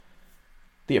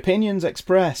The opinions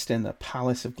expressed in the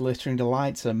Palace of Glittering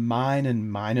Delights are mine and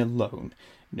mine alone.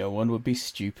 No one would be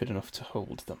stupid enough to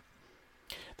hold them.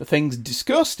 The things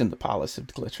discussed in the Palace of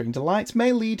Glittering Delights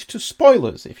may lead to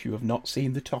spoilers if you have not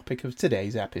seen the topic of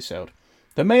today's episode.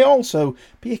 There may also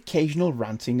be occasional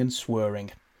ranting and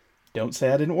swearing. Don't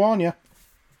say I didn't warn you.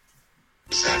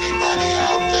 Is anybody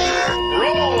out there?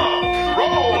 Roll up,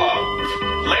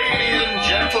 ladies and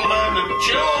gentlemen and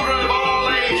children of all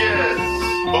ages.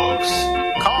 Books,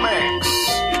 comics,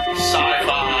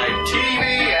 sci-fi,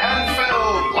 TV and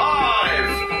film, live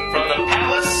from the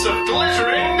Palace of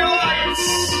Glittering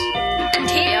Delights. And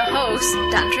here your host,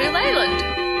 Andrew Leyland.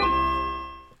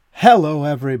 Hello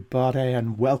everybody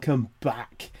and welcome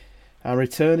back. I'm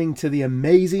returning to the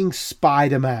amazing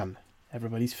Spider-Man,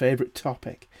 everybody's favourite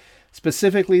topic.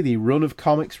 Specifically the run of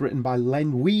comics written by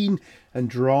Len Wein and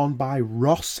drawn by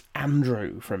Ross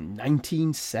Andru from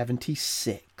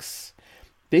 1976.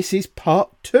 This is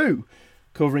part 2,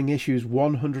 covering issues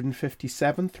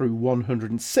 157 through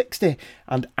 160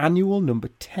 and annual number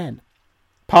 10.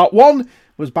 Part 1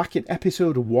 was back in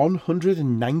episode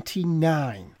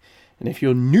 199. And if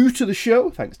you're new to the show,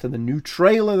 thanks to the new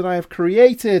trailer that I have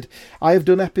created, I have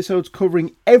done episodes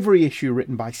covering every issue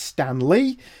written by Stan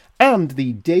Lee and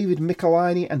the David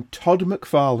Michelinie and Todd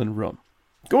McFarlane run.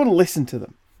 Go and listen to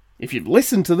them. If you've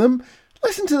listened to them,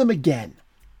 listen to them again.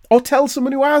 Or tell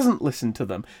someone who hasn't listened to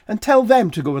them and tell them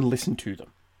to go and listen to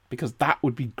them, because that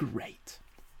would be great.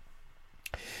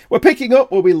 We're picking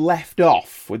up where we left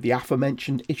off with the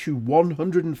aforementioned issue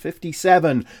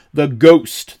 157, The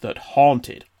Ghost That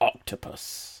Haunted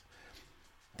Octopus.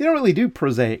 They don't really do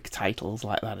prosaic titles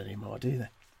like that anymore, do they?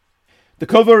 The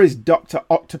cover is Dr.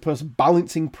 Octopus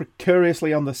balancing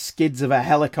precariously on the skids of a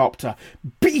helicopter,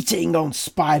 beating on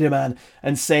Spider-Man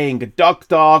and saying,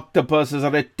 "Dr. Octopus has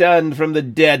returned from the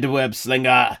dead,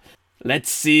 web-slinger. Let's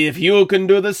see if you can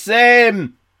do the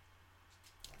same."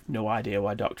 No idea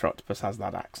why Dr. Octopus has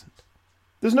that accent.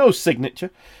 There's no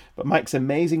signature, but Mike's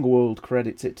Amazing World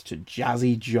credits it to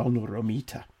Jazzy John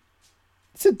Romita.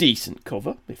 It's a decent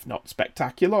cover, if not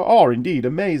spectacular, or indeed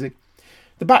amazing.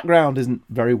 The background isn't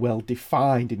very well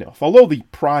defined enough, although the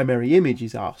primary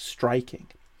images are striking.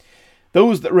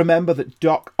 Those that remember that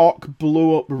Doc Ock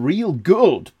blew up real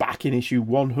good back in issue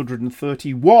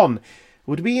 131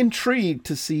 would be intrigued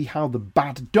to see how the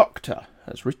Bad Doctor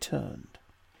has returned.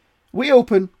 We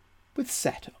open with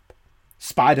setup.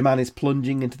 Spider-Man is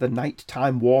plunging into the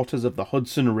nighttime waters of the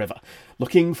Hudson River,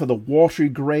 looking for the watery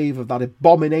grave of that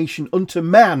abomination unto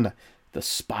man, the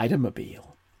Spider-Mobile.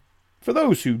 For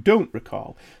those who don't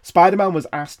recall, Spider-Man was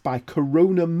asked by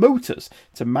Corona Motors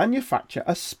to manufacture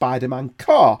a Spider-Man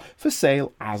car for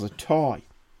sale as a toy.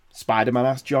 Spider-Man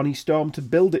asked Johnny Storm to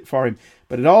build it for him,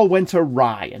 but it all went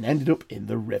awry and ended up in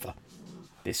the river.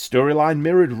 This storyline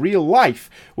mirrored real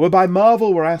life, whereby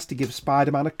Marvel were asked to give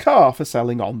Spider-Man a car for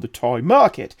selling on the toy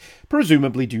market,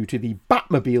 presumably due to the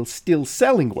Batmobile still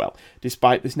selling well,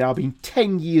 despite this now being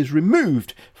 10 years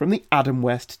removed from the Adam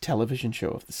West television show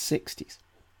of the 60s.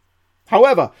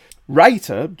 However,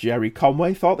 writer Jerry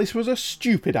Conway thought this was a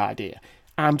stupid idea,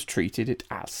 and treated it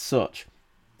as such.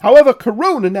 However,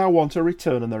 Corona now want a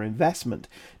return on their investment,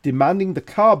 demanding the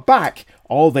car back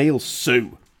or they'll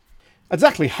sue.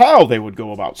 Exactly how they would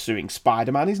go about suing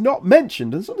Spider-Man is not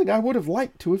mentioned, and something I would have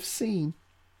liked to have seen.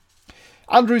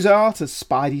 Andrew's art as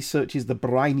Spidey searches the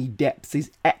briny depths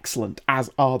is excellent, as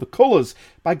are the colours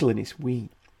by Glynis Wein.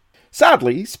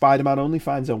 Sadly, Spider-Man only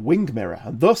finds a wing mirror,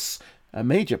 and thus a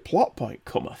major plot point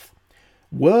cometh.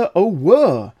 Where, oh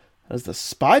where, has the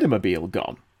Spider-Mobile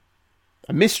gone?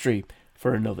 A mystery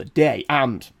for another day,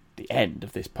 and the end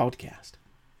of this podcast.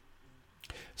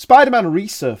 Spider-Man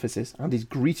resurfaces and is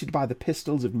greeted by the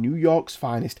pistols of New York's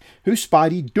finest, who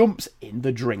Spidey dumps in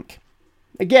the drink.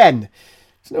 Again,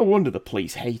 it's no wonder the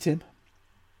police hate him.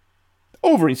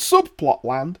 Over in subplot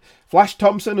land, Flash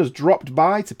Thompson has dropped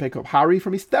by to pick up Harry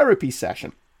from his therapy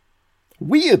session.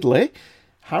 Weirdly,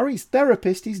 Harry's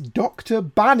therapist is Dr.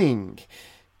 Banning,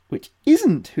 which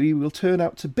isn't who he will turn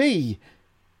out to be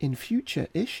in future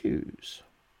issues.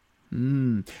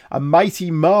 A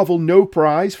mighty Marvel No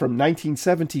Prize from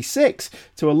 1976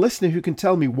 to a listener who can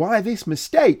tell me why this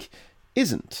mistake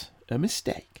isn't a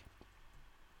mistake.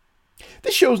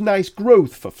 This shows nice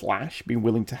growth for Flash, being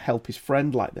willing to help his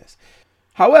friend like this.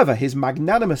 However, his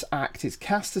magnanimous act is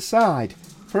cast aside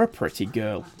for a pretty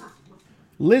girl.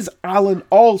 Liz Allen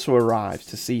also arrives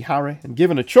to see Harry, and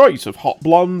given a choice of hot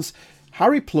blondes,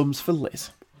 Harry plums for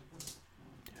Liz.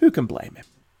 Who can blame him?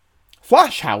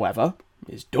 Flash, however,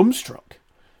 is dumbstruck.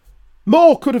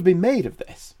 More could have been made of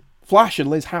this. Flash and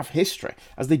Liz have history,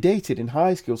 as they dated in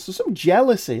high school, so some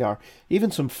jealousy or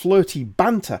even some flirty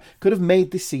banter could have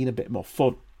made this scene a bit more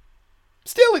fun.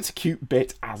 Still, it's a cute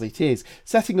bit as it is,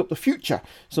 setting up the future,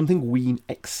 something Ween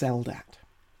excelled at.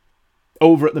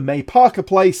 Over at the May Parker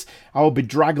place, our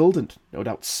bedraggled and no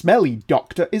doubt smelly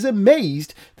doctor is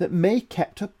amazed that May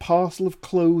kept a parcel of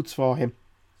clothes for him.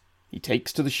 He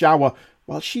takes to the shower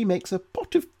while she makes a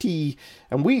pot of tea,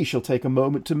 and we shall take a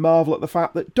moment to marvel at the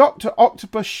fact that Dr.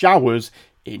 Octopus showers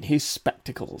in his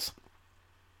spectacles.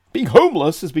 Being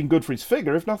homeless has been good for his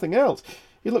figure, if nothing else.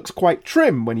 He looks quite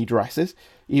trim when he dresses,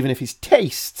 even if his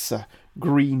tastes, a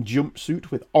green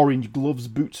jumpsuit with orange gloves,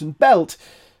 boots and belt,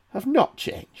 have not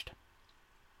changed.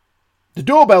 The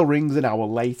doorbell rings an hour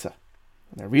later,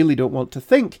 and I really don't want to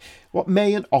think what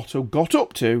May and Otto got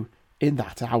up to in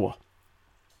that hour.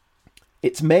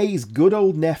 It's May's good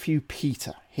old nephew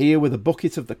Peter, here with a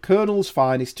bucket of the Colonel's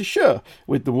finest to share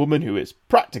with the woman who is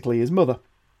practically his mother.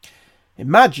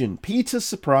 Imagine Peter's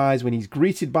surprise when he's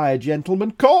greeted by a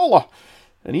gentleman caller,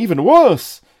 and even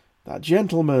worse, that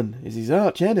gentleman is his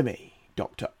arch-enemy,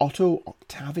 Dr. Otto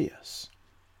Octavius.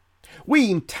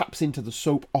 Ween taps into the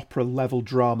soap opera level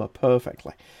drama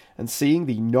perfectly, and seeing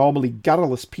the normally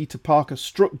garrulous Peter Parker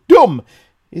struck dumb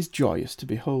is joyous to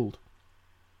behold.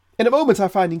 In a moment I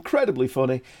find incredibly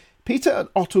funny, Peter and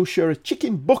Otto share a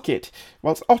chicken bucket,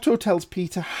 whilst Otto tells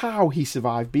Peter how he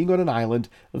survived being on an island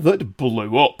that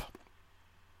blew up.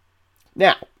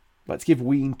 Now, let's give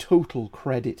Ween total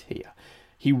credit here.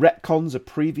 He retcons a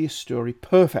previous story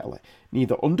perfectly,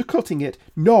 neither undercutting it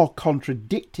nor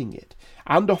contradicting it,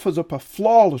 and offers up a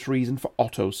flawless reason for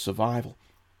Otto's survival.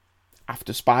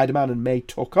 After Spider-Man and May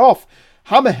took off,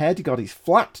 Hammerhead got his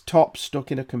flat top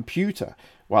stuck in a computer,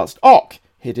 whilst Ock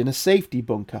hid in a safety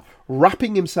bunker,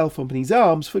 wrapping himself up in his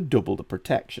arms for double the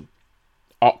protection.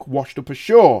 Ock washed up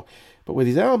ashore, but with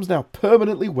his arms now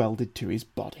permanently welded to his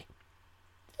body.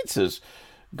 It's as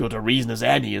good a reason as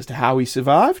any as to how he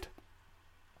survived.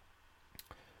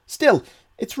 Still,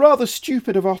 it's rather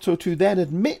stupid of Otto to then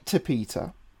admit to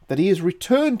Peter that he has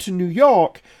returned to New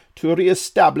York to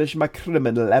re-establish my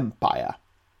criminal empire.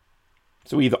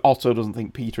 So either Otto doesn't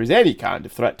think Peter is any kind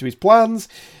of threat to his plans,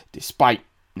 despite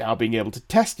now being able to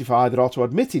testify that Otto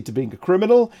admitted to being a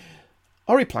criminal,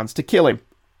 or he plans to kill him.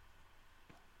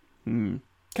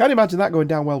 Can't imagine that going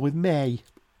down well with May.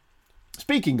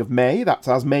 Speaking of May, that's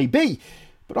as may be,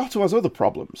 but Otto has other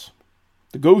problems.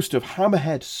 The ghost of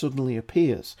Hammerhead suddenly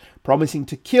appears, promising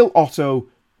to kill Otto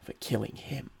for killing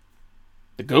him.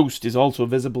 The ghost is also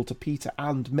visible to Peter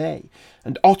and May,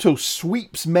 and Otto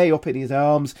sweeps May up in his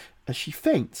arms as she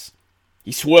faints.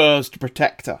 He swears to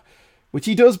protect her, which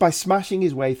he does by smashing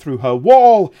his way through her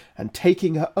wall and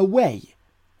taking her away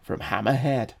from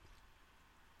Hammerhead.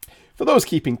 For those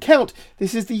keeping count,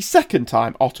 this is the second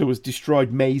time Otto has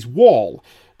destroyed May's wall,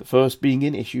 the first being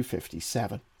in issue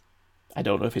 57. I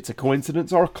don't know if it's a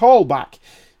coincidence or a callback,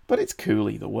 but it's cool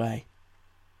either way.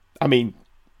 I mean,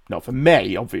 not for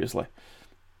May, obviously.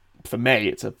 For May,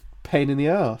 it's a pain in the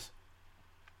arse.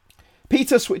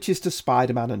 Peter switches to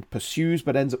Spider-Man and pursues,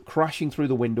 but ends up crashing through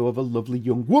the window of a lovely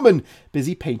young woman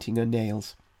busy painting her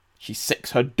nails. She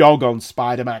sicks her dog on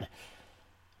Spider-Man.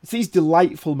 It's these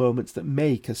delightful moments that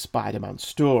make a Spider-Man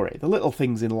story, the little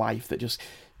things in life that just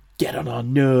get on our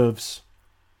nerves.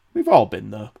 We've all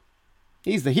been there.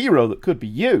 He's the hero that could be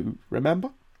you,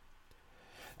 remember?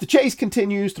 The chase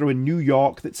continues through a New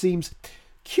York that seems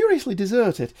curiously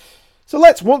deserted. So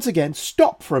let's once again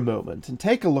stop for a moment and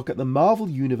take a look at the Marvel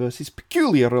Universe's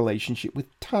peculiar relationship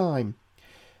with time.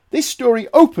 This story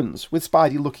opens with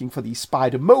Spidey looking for the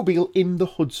Spider-Mobile in the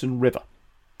Hudson River.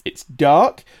 It's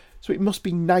dark, so it must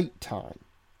be night time.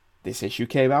 This issue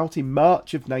came out in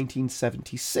March of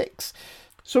 1976,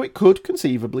 so it could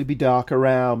conceivably be dark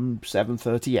around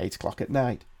 7:30, 8 o'clock at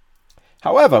night.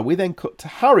 However, we then cut to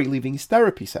Harry leaving his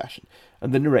therapy session,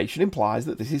 and the narration implies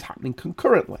that this is happening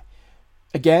concurrently.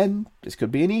 Again, this could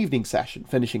be an evening session,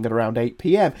 finishing at around 8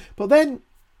 p.m, but then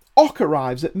Ock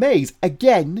arrives at May's,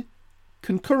 again,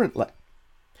 concurrently.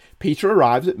 Peter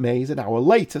arrives at May's an hour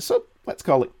later, so let's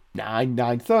call it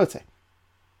 9:30.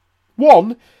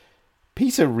 1.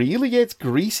 Peter really gets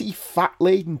greasy,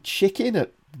 fat-laden chicken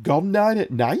at gone 9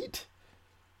 at night?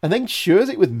 And then shares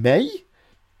it with May?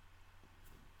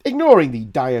 Ignoring the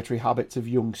dietary habits of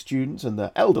young students and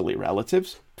their elderly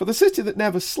relatives, for the city that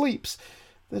never sleeps,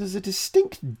 there is a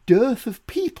distinct dearth of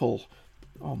people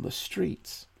on the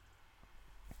streets.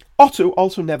 Otto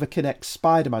also never connects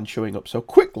Spider-Man showing up so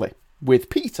quickly with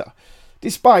Peter,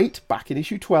 despite, back in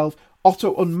issue 12,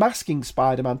 Otto unmasking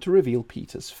Spider-Man to reveal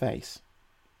Peter's face.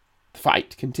 The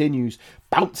fight continues,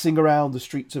 bouncing around the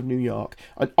streets of New York,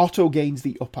 and Otto gains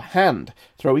the upper hand,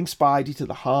 throwing Spidey to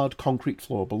the hard concrete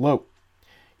floor below.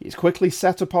 He is quickly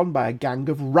set upon by a gang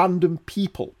of random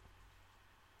people.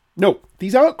 No,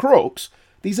 these aren't crooks.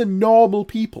 These are normal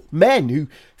people, men who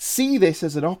see this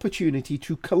as an opportunity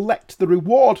to collect the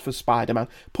reward for Spider-Man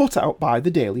put out by the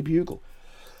Daily Bugle.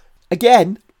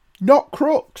 Again, not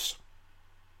crooks.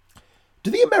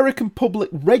 Do the American public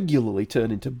regularly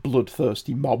turn into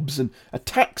bloodthirsty mobs and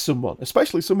attack someone,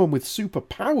 especially someone with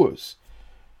superpowers?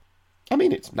 I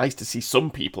mean, it's nice to see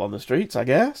some people on the streets, I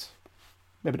guess.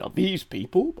 Maybe not these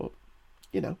people, but,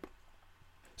 you know.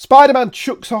 Spider-Man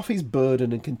chucks off his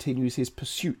burden and continues his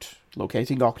pursuit,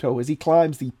 locating Octo as he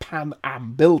climbs the Pan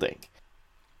Am building.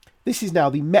 This is now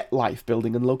the MetLife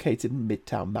building and located in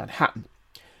Midtown Manhattan.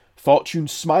 Fortune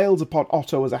smiles upon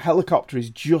Otto as a helicopter is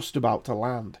just about to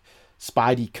land.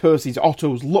 Spidey curses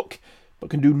Otto's luck, but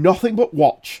can do nothing but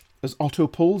watch as Otto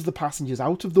pulls the passengers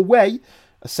out of the way,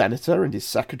 a senator and his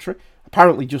secretary,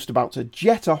 apparently just about to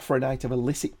jet off for a night of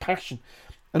illicit passion,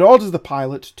 and orders the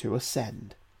pilot to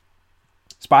ascend.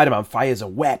 Spider-Man fires a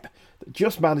web that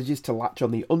just manages to latch on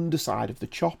the underside of the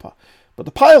chopper, but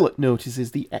the pilot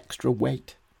notices the extra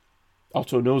weight.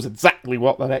 Otto knows exactly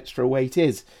what that extra weight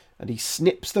is, and he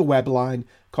snips the web line,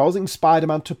 causing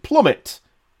Spider-Man to plummet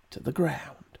to the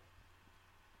ground.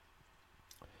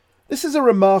 This is a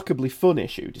remarkably fun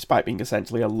issue, despite being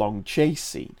essentially a long chase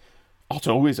scene.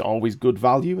 Otto is always good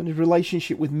value, and his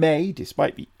relationship with May,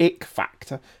 despite the ick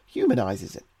factor,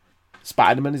 humanises it.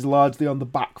 Spider-Man is largely on the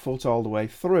back foot all the way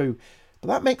through, but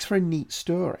that makes for a neat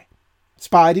story.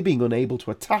 Spidey being unable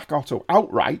to attack Otto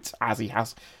outright, as he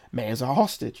has May as a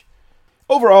hostage.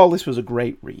 Overall, this was a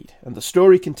great read, and the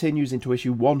story continues into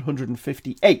issue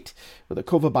 158, with a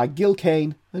cover by Gil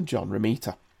Kane and John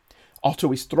Romita.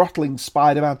 Otto is throttling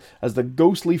Spider-Man as the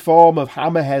ghostly form of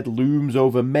Hammerhead looms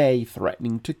over May,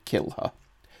 threatening to kill her.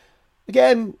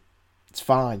 Again, it's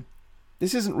fine.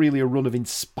 This isn't really a run of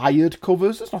inspired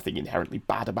covers. There's nothing inherently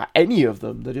bad about any of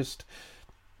them. They're just,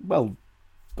 well,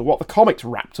 they're what the comics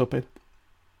wrapped up in.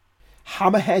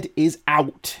 Hammerhead is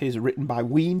Out is written by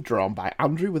Ween, drawn by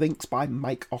Andrew, with inks by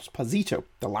Mike Esposito,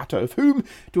 the latter of whom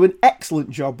do an excellent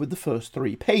job with the first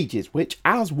 3 pages, which,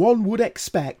 as one would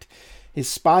expect, is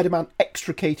Spider-Man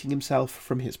extricating himself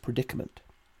from his predicament.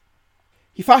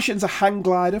 He fashions a hang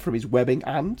glider from his webbing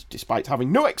and, despite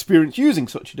having no experience using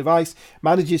such a device,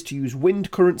 manages to use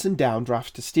wind currents and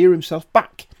downdrafts to steer himself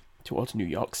back towards New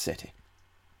York City.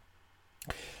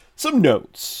 Some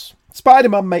notes.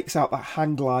 Spider-Man makes out that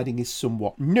hang gliding is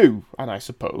somewhat new, and I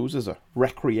suppose, as a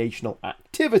recreational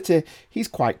activity, he's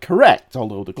quite correct,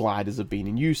 although the gliders have been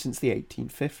in use since the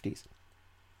 1850s.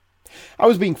 I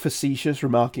was being facetious,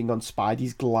 remarking on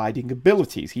Spidey's gliding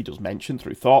abilities. He does mention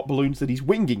through thought balloons that he's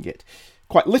winging it,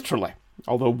 quite literally,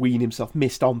 although Ween himself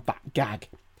missed on that gag.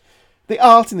 The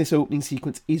art in this opening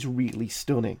sequence is really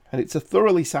stunning, and it's a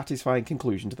thoroughly satisfying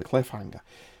conclusion to the cliffhanger.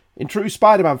 In true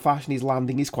Spider-Man fashion, his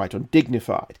landing is quite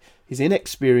undignified, his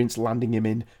inexperience landing him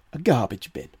in a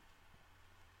garbage bin.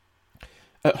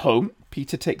 At home,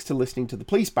 Peter takes to listening to the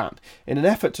police band in an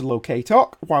effort to locate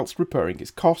Ock whilst repairing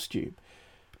his costume.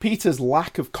 Peter's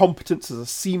lack of competence as a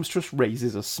seamstress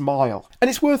raises a smile, and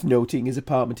it's worth noting his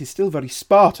apartment is still very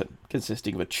Spartan,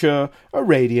 consisting of a chair, a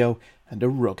radio, and a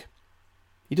rug.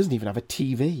 He doesn't even have a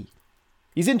TV.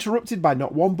 He's interrupted by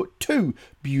not one but 2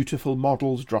 beautiful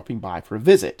models dropping by for a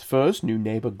visit. First, new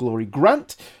neighbour Glory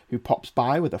Grant, who pops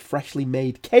by with a freshly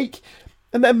made cake,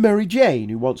 and then Mary Jane,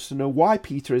 who wants to know why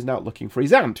Peter is out looking for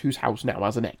his aunt, whose house now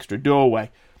has an extra doorway.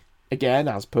 Again,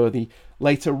 as per the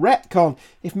later retcon,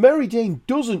 if Mary Jane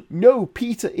doesn't know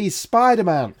Peter is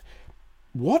Spider-Man,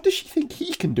 what does she think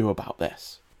he can do about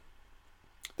this?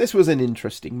 This was an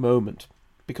interesting moment,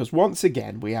 because once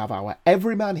again we have our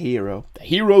everyman hero, the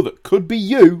hero that could be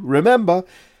you, remember,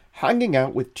 hanging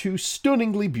out with 2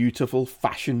 stunningly beautiful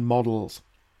fashion models.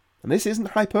 And this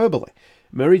isn't hyperbole.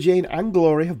 Mary Jane and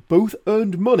Glory have both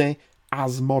earned money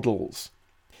as models.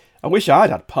 I wish I'd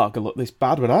had Parker look this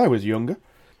bad when I was younger.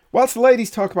 Whilst the ladies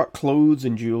talk about clothes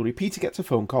and jewellery, Peter gets a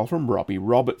phone call from Robbie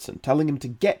Robertson telling him to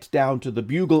get down to the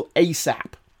Bugle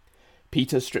ASAP.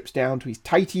 Peter strips down to his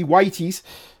tighty whities,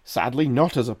 sadly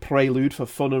not as a prelude for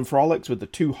fun and frolics with the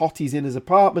 2 hotties in his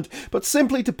apartment, but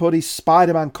simply to put his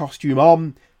Spider-Man costume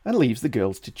on and leaves the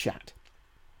girls to chat.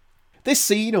 This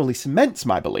scene only cements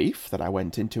my belief, that I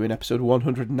went into in episode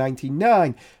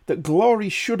 199, that Glory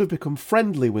should have become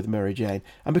friendly with Mary Jane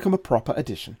and become a proper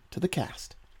addition to the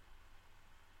cast.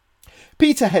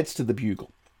 Peter heads to the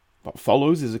Bugle. What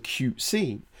follows is a cute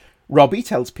scene. Robbie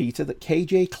tells Peter that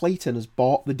KJ Clayton has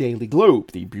bought the Daily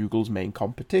Globe, the Bugle's main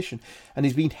competition, and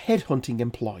is been headhunting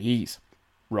employees.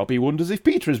 Robbie wonders if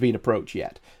Peter has been approached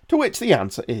yet, to which the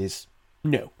answer is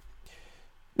no.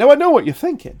 Now I know what you're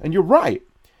thinking, and you're right.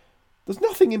 There's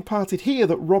nothing imparted here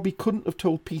that Robbie couldn't have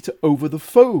told Peter over the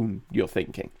phone, you're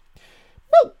thinking.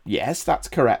 Well, yes, that's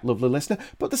correct, lovely listener,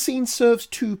 but the scene serves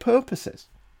two purposes.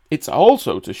 It's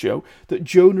also to show that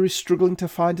Jonah is struggling to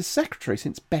find a secretary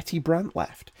since Betty Brant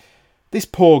left. This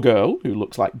poor girl, who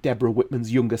looks like Deborah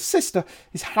Whitman's younger sister,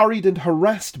 is harried and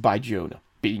harassed by Jonah,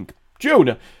 being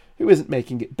Jonah, who isn't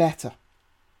making it better.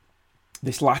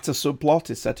 This latter subplot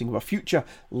is setting up a future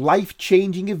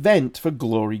life-changing event for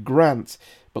Glory Grant,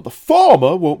 but the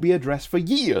former won't be addressed for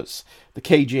years, the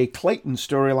KJ Clayton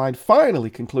storyline finally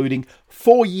concluding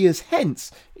 4 years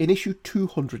hence in issue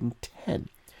 210,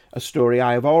 a story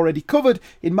I have already covered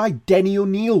in my Denny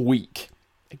O'Neil week.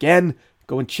 Again,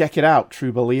 go and check it out,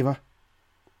 true believer.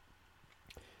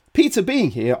 Peter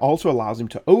being here also allows him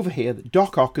to overhear that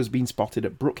Doc Ock has been spotted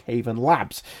at Brookhaven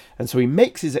Labs, and so he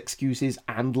makes his excuses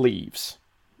and leaves.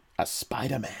 As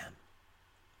Spider-Man.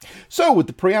 So, with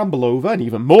the preamble over and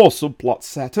even more subplots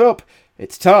set up,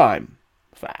 it's time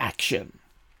for action.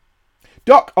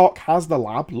 Doc Ock has the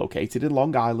lab, located in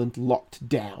Long Island, locked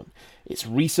down. Its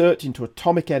research into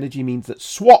atomic energy means that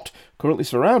SWAT, currently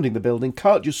surrounding the building,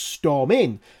 can't just storm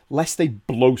in, lest they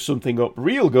blow something up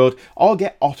real good, or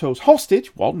get Otto's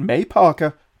hostage, one May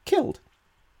Parker, killed.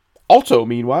 Otto,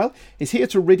 meanwhile, is here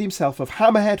to rid himself of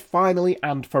Hammerhead finally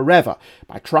and forever,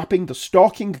 by trapping the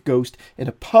stalking ghost in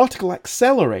a particle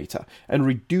accelerator and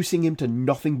reducing him to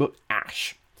nothing but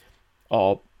ash.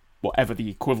 Or whatever the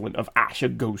equivalent of ash a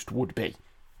ghost would be.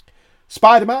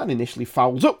 Spider-Man initially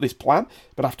fouls up this plan,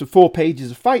 but after 4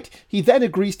 pages of fight, he then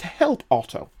agrees to help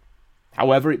Otto.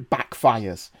 However, it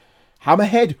backfires.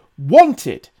 Hammerhead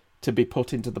wanted to be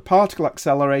put into the particle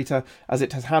accelerator, as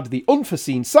it has had the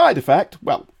unforeseen side effect,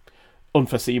 well,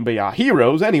 unforeseen by our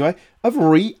heroes anyway, of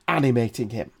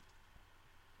reanimating him.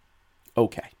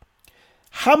 Okay.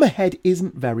 Hammerhead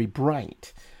isn't very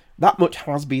bright. That much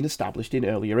has been established in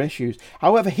earlier issues.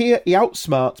 However, here he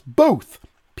outsmarts both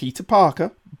Peter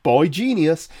Parker, boy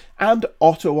genius, and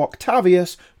Otto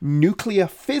Octavius, nuclear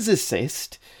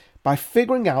physicist, by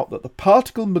figuring out that the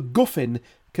particle MacGuffin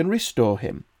can restore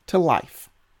him to life.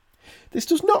 This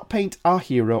does not paint our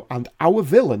hero and our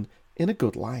villain in a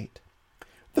good light.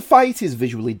 The fight is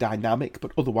visually dynamic,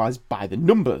 but otherwise by the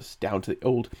numbers, down to the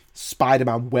old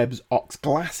Spider-Man webs Ox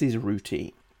glasses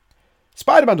routine.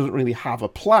 Spider-Man doesn't really have a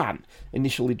plan,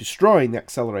 initially destroying the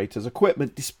accelerator's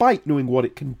equipment despite knowing what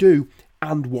it can do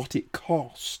and what it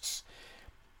costs.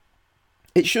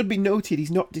 It should be noted he's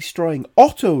not destroying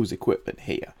Otto's equipment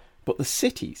here, but the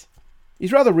city's.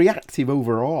 He's rather reactive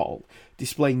overall,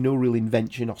 displaying no real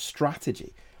invention or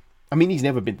strategy. I mean, he's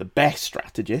never been the best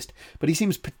strategist, but he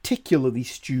seems particularly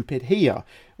stupid here,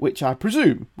 which I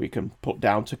presume we can put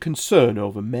down to concern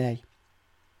over May.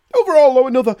 Overall, though,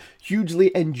 another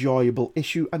hugely enjoyable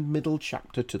issue and middle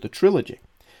chapter to the trilogy.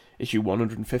 Issue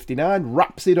 159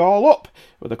 wraps it all up,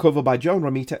 with a cover by John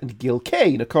Romita and Gil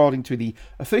Kane, according to the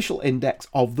official index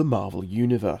of the Marvel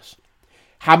Universe.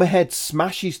 Hammerhead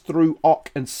smashes through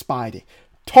Ock and Spidey,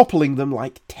 toppling them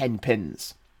like 10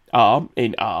 pins. Arm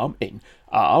in arm in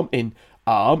arm in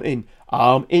arm in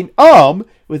arm in arm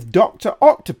with Dr.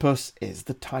 Octopus is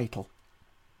the title.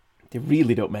 They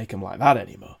really don't make them like that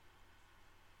anymore.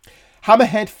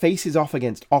 Hammerhead faces off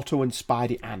against Otto and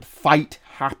Spidey and fight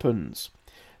happens.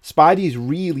 Spidey is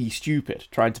really stupid,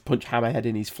 trying to punch Hammerhead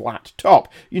in his flat top.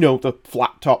 You know, the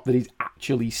flat top that is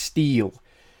actually steel.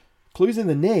 Clues in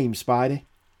the name, Spidey.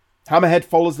 Hammerhead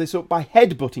follows this up by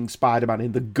headbutting Spider-Man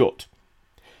in the gut.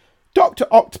 Dr.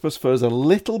 Octopus fares a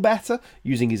little better,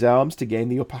 using his arms to gain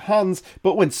the upper hands,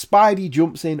 but when Spidey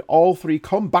jumps in, all 3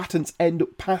 combatants end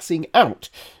up passing out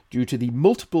due to the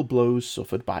multiple blows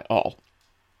suffered by all.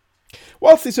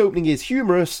 Whilst this opening is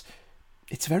humorous,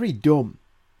 it's very dumb.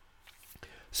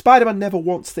 Spider-Man never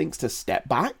once thinks to step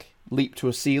back, leap to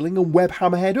a ceiling and web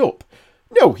Hammerhead up.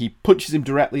 No, he punches him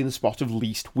directly in the spot of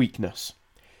least weakness.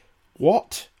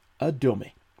 What a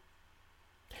dummy.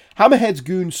 Hammerhead's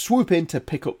goons swoop in to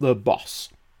pick up their boss.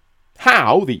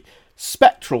 How the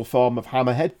spectral form of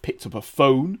Hammerhead picked up a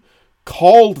phone,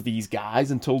 called these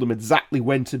guys and told them exactly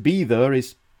when to be there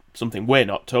is something we're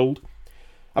not told.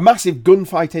 A massive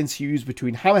gunfight ensues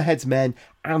between Hammerhead's men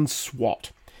and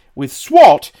SWAT, with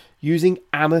SWAT using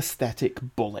anaesthetic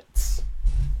bullets.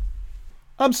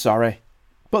 I'm sorry,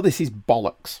 but this is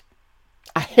bollocks.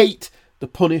 I hate the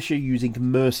Punisher using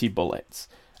mercy bullets,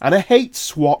 and I hate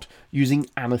SWAT using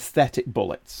anaesthetic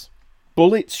bullets.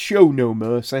 Bullets show no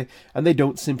mercy, and they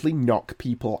don't simply knock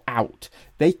people out.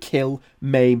 They kill,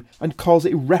 maim, and cause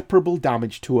irreparable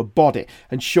damage to a body,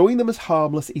 and showing them as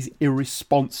harmless is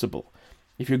irresponsible.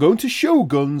 If you're going to show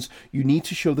guns, you need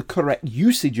to show the correct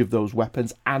usage of those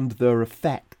weapons and their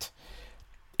effect.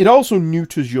 It also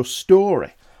neuters your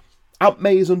story. Aunt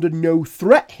May is under no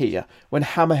threat here when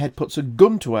Hammerhead puts a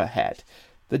gun to her head.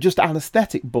 They're just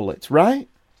anaesthetic bullets, right?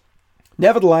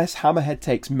 Nevertheless, Hammerhead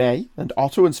takes May, and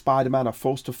Otto and Spider-Man are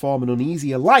forced to form an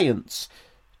uneasy alliance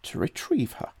to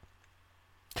retrieve her.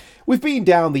 We've been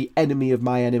down the enemy of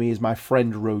my enemy is my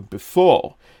friend road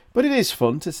before, but it is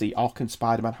fun to see Ock and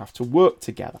Spider-Man have to work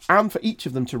together, and for each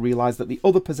of them to realise that the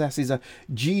other possesses a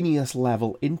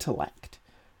genius-level intellect.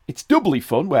 It's doubly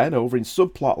fun when, over in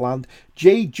subplot land,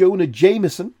 J. Jonah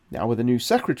Jameson, now with a new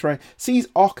secretary, sees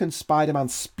Ock and Spider-Man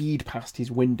speed past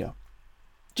his window.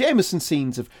 Jameson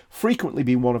scenes have frequently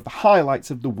been one of the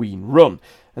highlights of the Ween run,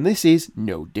 and this is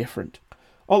no different.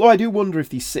 Although I do wonder if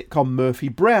the sitcom Murphy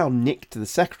Brown nicked the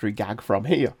secretary gag from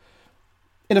here.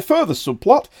 In a further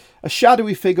subplot, a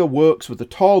shadowy figure works with a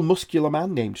tall muscular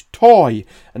man named Toy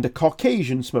and a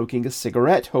Caucasian smoking a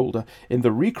cigarette holder in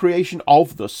the recreation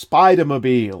of the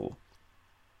Spider-Mobile.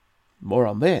 More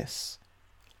on this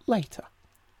later.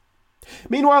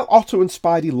 Meanwhile, Otto and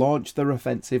Spidey launch their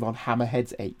offensive on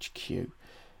Hammerhead's HQ.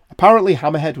 Apparently,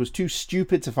 Hammerhead was too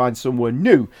stupid to find somewhere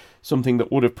new, something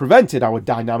that would have prevented our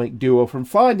dynamic duo from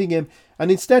finding him, and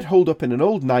instead holed up in an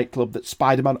old nightclub that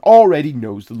Spider-Man already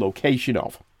knows the location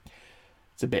of.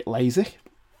 It's a bit lazy.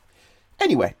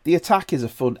 Anyway, the attack is a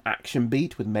fun action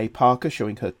beat with May Parker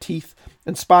showing her teeth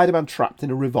and Spider-Man trapped in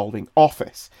a revolving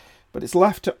office, but it's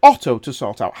left to Otto to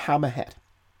sort out Hammerhead.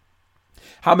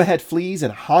 Hammerhead flees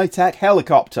in a high-tech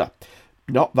helicopter.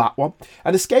 Not that one,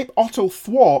 and escape Otto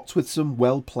thwarts with some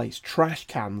well-placed trash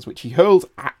cans, which he hurls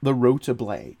at the rotor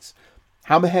blades.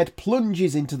 Hammerhead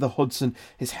plunges into the Hudson,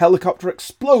 his helicopter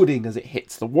exploding as it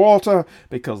hits the water,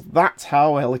 because that's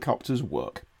how helicopters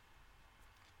work.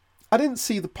 I didn't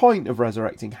see the point of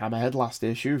resurrecting Hammerhead last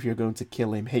issue if you're going to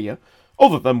kill him here,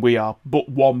 other than we are but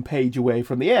one page away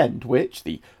from the end, which,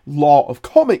 the law of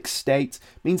comics states,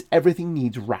 means everything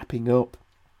needs wrapping up.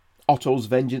 Otto's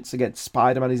vengeance against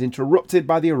Spider-Man is interrupted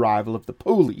by the arrival of the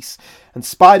police, and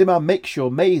Spider-Man makes sure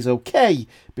May is okay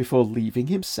before leaving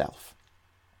himself.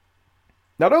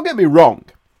 Now don't get me wrong,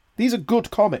 these are good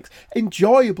comics,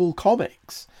 enjoyable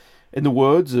comics. In the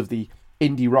words of the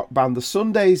indie rock band The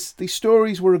Sundays, these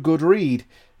stories were a good read,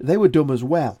 they were dumb as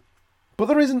well. But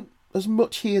there isn't as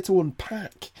much here to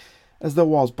unpack as there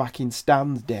was back in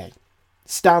Stan's day.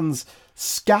 Stan's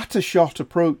scattershot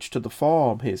approach to the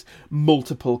form, his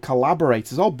multiple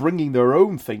collaborators all bringing their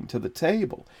own thing to the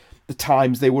table, the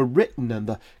times they were written and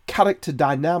the character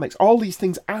dynamics, all these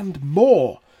things and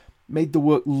more made the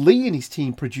work Lee and his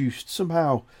team produced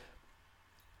somehow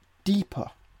deeper,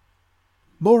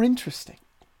 more interesting.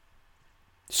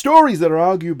 Stories that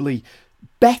are arguably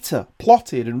better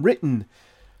plotted and written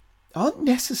aren't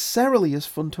necessarily as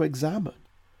fun to examine.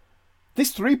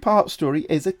 This 3-part story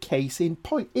is a case in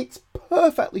point. It's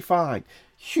perfectly fine,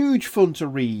 huge fun to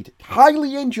read,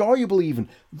 highly enjoyable even,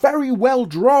 very well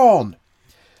drawn.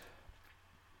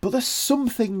 But there's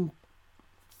something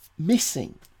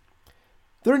missing.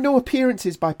 There are no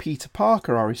appearances by Peter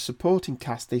Parker or his supporting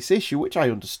cast this issue, which I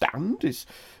understand is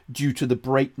due to the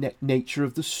breakneck nature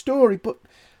of the story, but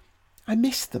I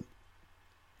miss them.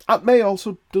 Aunt May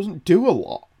also doesn't do a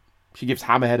lot. She gives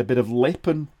Hammerhead a bit of lip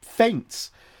and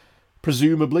faints.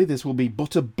 Presumably this will be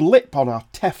but a blip on our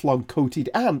Teflon-coated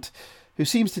aunt, who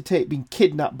seems to take being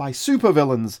kidnapped by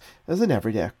supervillains as an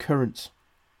everyday occurrence.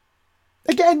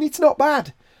 Again, it's not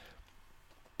bad,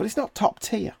 but it's not top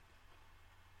tier.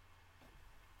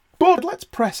 But let's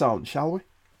press on, shall we?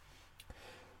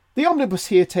 The Omnibus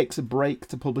here takes a break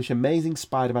to publish Amazing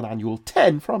Spider-Man Annual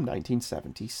 10 from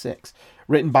 1976,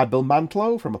 written by Bill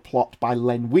Mantlo from a plot by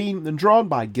Len Wein and drawn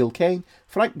by Gil Kane,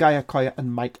 Frank Giacoya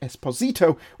and Mike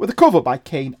Esposito, with a cover by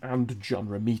Kane and John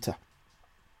Romita.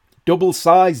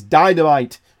 Double-sized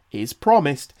dynamite is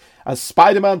promised as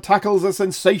Spider-Man tackles a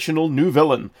sensational new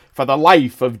villain for the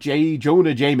life of J.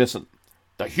 Jonah Jameson,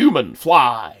 the Human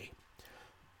Fly.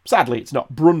 Sadly, it's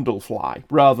not Brundlefly.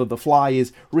 Rather, the fly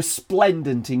is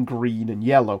resplendent in green and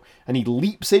yellow, and he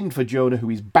leaps in for Jonah,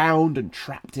 who is bound and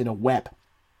trapped in a web.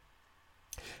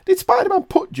 Did Spider-Man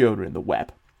put Jonah in the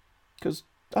web? Because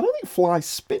I don't think flies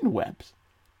spin webs.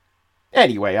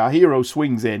 Anyway, our hero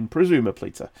swings in, presumably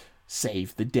to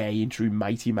save the day in true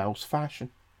Mighty Mouse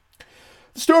fashion.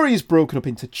 The story is broken up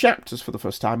into chapters for the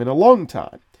first time in a long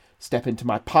time. Step into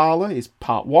My Parlour is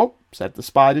part 1, Said the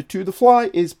Spider to the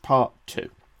Fly is part 2.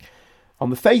 On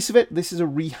the face of it, this is a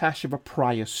rehash of a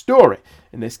prior story,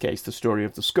 in this case the story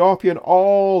of the Scorpion,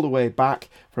 all the way back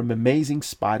from Amazing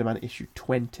Spider-Man issue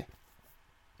 20.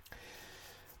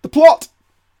 The plot,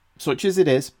 such as it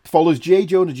is, follows J.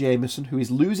 Jonah Jameson, who is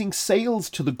losing sales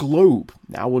to the Globe,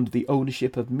 now under the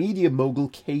ownership of media mogul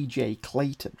K.J.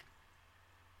 Clayton.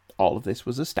 All of this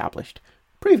was established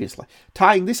previously,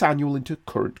 tying this annual into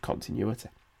current continuity.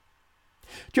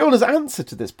 Jonah's answer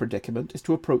to this predicament is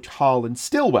to approach Harlan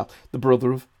Stillwell, the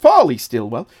brother of Farley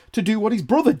Stillwell, to do what his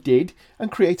brother did and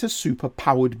create a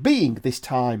super-powered being, this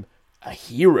time a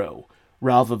hero,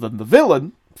 rather than the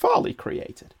villain Farley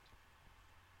created.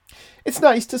 It's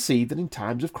nice to see that in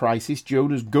times of crisis,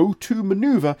 Jonah's go-to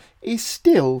manoeuvre is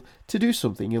still to do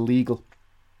something illegal.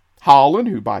 Harlan,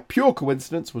 who by pure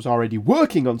coincidence was already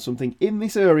working on something in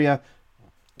this area,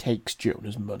 takes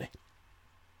Jonah's money.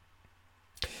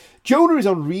 Jonah is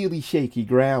on really shaky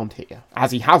ground here, as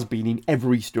he has been in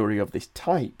every story of this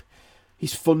type.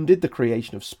 He's funded the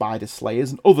creation of Spider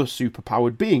Slayers and other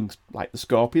superpowered beings, like the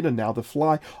Scorpion and now the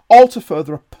Fly, all to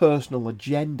further a personal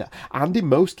agenda, and in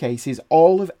most cases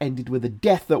all have ended with a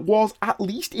death that was, at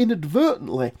least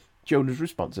inadvertently, Jonah's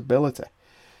responsibility.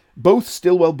 Both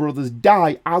Stillwell brothers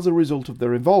die as a result of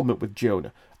their involvement with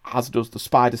Jonah, as does the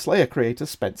Spider Slayer creator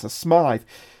Spencer Smythe.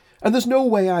 And there's no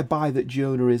way I buy that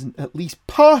Jonah isn't at least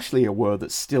partially aware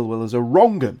that Stillwell is a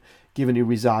wrong-un, given he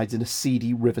resides in a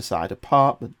seedy riverside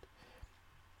apartment.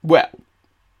 Well,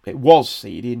 it was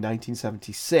seedy in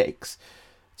 1976.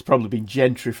 It's probably been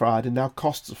gentrified and now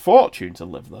costs a fortune to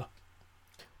live there.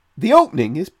 The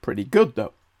opening is pretty good,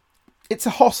 though. It's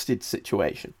a hostage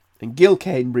situation, and Gil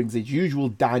Kane brings his usual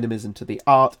dynamism to the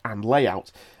art and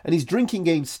layout, and his drinking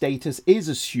game status is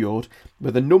assured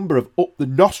with a number of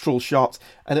up-the-nostril shots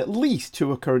and at least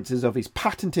 2 occurrences of his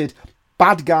patented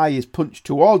 "bad guy is punched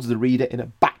towards the reader in a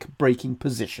back-breaking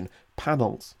position"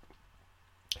 panels.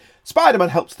 Spider-Man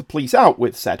helps the police out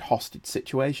with said hostage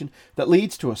situation that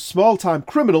leads to a small-time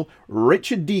criminal,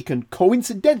 Richard Deacon,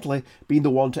 coincidentally being the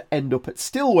one to end up at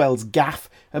Stillwell's gaff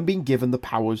and being given the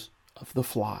powers of the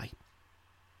Fly.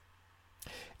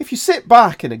 If you sit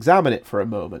back and examine it for a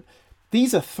moment,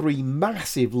 these are 3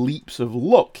 massive leaps of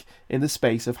luck in the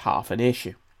space of half an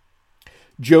issue.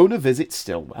 Jonah visits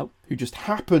Stillwell, who just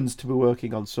happens to be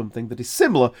working on something that is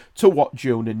similar to what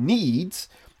Jonah needs,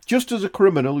 just as a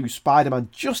criminal who Spider-Man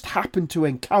just happened to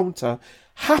encounter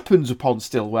happens upon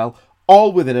Stillwell,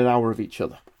 all within an hour of each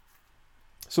other.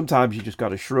 Sometimes you just got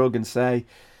to shrug and say,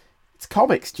 it's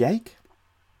comics, Jake.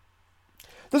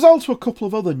 There's also a couple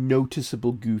of other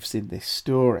noticeable goofs in this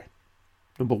story.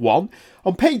 Number 1,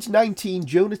 on page 19,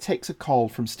 Jonah takes a call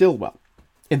from Stillwell.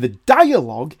 In the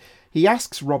dialogue, he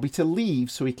asks Robbie to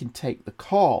leave so he can take the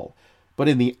call. But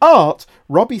in the art,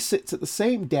 Robbie sits at the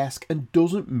same desk and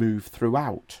doesn't move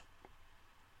throughout.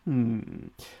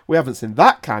 We haven't seen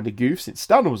that kind of goof since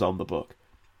Stan was on the book.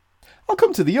 I'll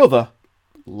come to the other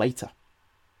later.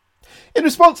 In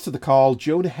response to the call,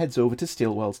 Jonah heads over to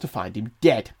Stillwell's to find him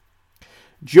dead.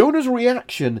 Jonah's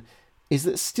reaction is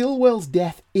that Stillwell's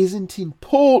death isn't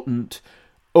important,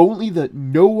 only that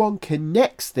no one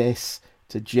connects this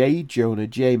to J. Jonah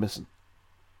Jameson.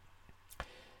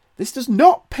 This does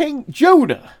not paint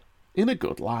Jonah in a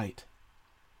good light.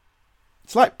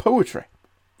 It's like poetry.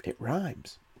 It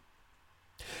rhymes.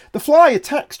 The Fly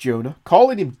attacks Jonah,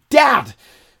 calling him Dad,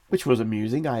 which was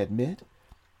amusing, I admit.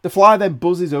 The Fly then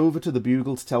buzzes over to the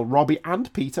Bugle to tell Robbie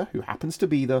and Peter, who happens to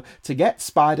be there, to get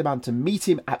Spider-Man to meet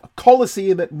him at the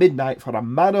Coliseum at midnight for a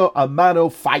mano-a-mano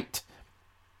fight.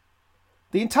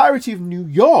 The entirety of New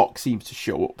York seems to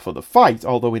show up for the fight,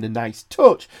 although in a nice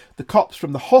touch, the cops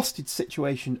from the hostage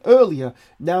situation earlier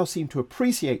now seem to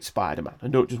appreciate Spider-Man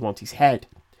and don't just want his head.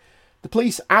 The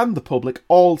police and the public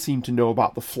all seem to know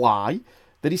about the Fly,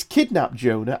 that he's kidnapped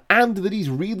Jonah, and that he's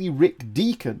really Rick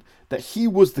Deacon, that he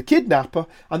was the kidnapper,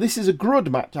 and this is a grudge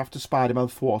match after Spider-Man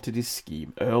thwarted his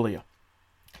scheme earlier.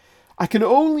 I can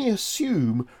only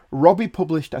assume Robbie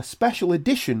published a special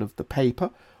edition of the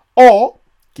paper, or,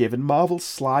 given Marvel's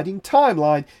sliding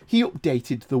timeline, he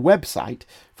updated the website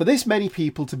for this many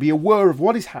people to be aware of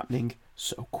what is happening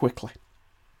so quickly.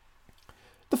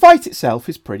 The fight itself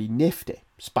is pretty nifty.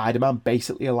 Spider-Man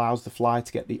basically allows the Fly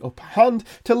to get the upper hand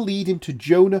to lead him to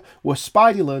Jonah, where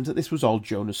Spidey learns that this was all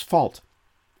Jonah's fault.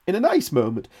 In a nice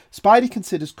moment, Spidey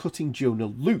considers cutting Jonah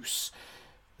loose.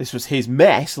 This was his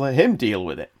mess, let him deal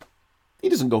with it. He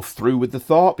doesn't go through with the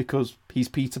thought because he's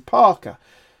Peter Parker,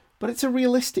 but it's a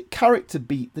realistic character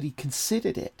beat that he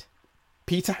considered it.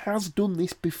 Peter has done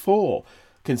this before,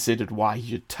 considered why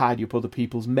he should tidy up other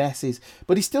people's messes,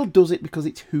 but he still does it because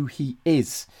it's who he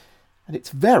is, and it's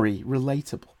very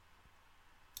relatable.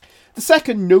 The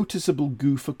second noticeable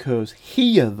goof occurs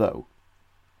here, though.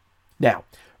 Now,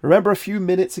 remember a few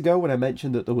minutes ago when I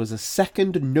mentioned that there was a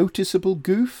second noticeable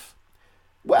goof?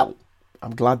 Well,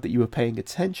 I'm glad that you were paying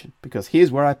attention, because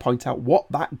here's where I point out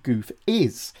what that goof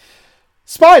is.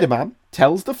 Spider-Man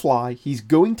tells the Fly he's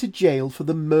going to jail for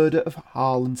the murder of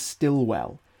Harlan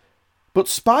Stillwell. But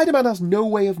Spider-Man has no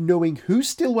way of knowing who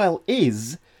Stillwell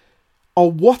is,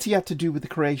 or what he had to do with the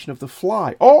creation of the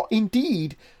Fly, or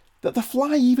indeed that the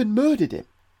Fly even murdered him.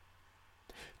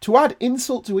 To add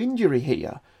insult to injury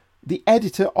here, the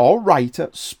editor or writer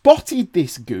spotted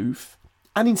this goof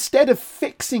and instead of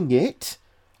fixing it,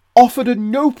 offered a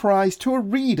no prize to a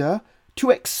reader to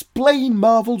explain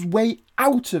Marvel's way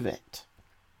out of it.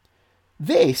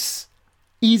 This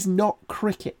is not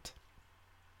cricket.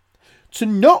 To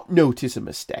not notice a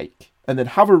mistake and then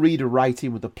have a reader write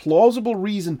in with a plausible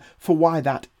reason for why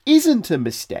that isn't a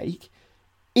mistake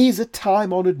is a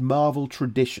time-honoured Marvel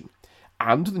tradition,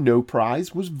 and the no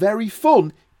prize was very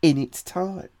fun in its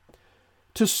time.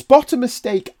 To spot a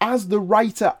mistake as the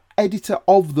writer-editor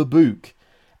of the book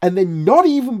and then not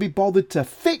even be bothered to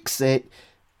fix it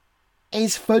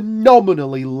is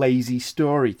phenomenally lazy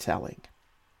storytelling.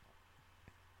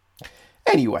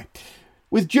 Anyway,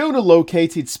 with Jonah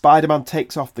located, Spider-Man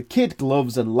takes off the kid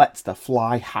gloves and lets the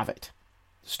Fly have it.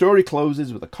 The story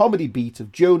closes with a comedy beat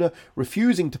of Jonah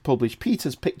refusing to publish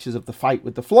Peter's pictures of the fight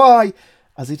with the Fly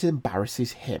as it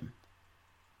embarrasses him.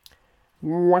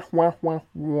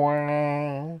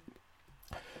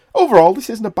 Overall, this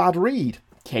isn't a bad read.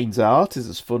 Kane's art is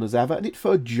as fun as ever, and it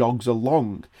jogs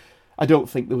along. I don't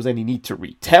think there was any need to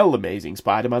retell Amazing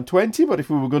Spider-Man 20, but if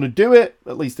we were going to do it,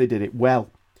 at least they did it well.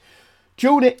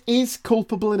 Jonah is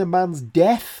culpable in a man's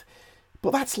death,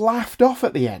 but that's laughed off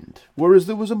at the end, whereas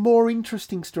there was a more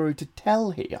interesting story to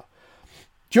tell here.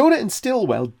 Jonah and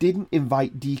Stillwell didn't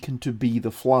invite Deacon to be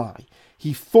the Fly.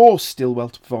 He forced Stillwell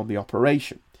to perform the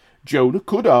operation. Jonah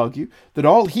could argue that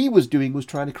all he was doing was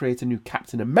trying to create a new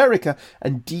Captain America,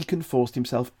 and Deacon forced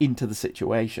himself into the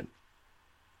situation.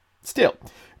 Still,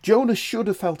 Jonah should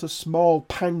have felt a small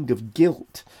pang of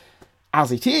guilt.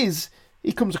 As it is,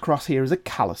 he comes across here as a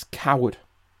callous coward.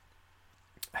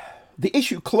 The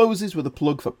issue closes with a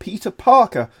plug for Peter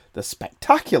Parker, the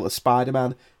Spectacular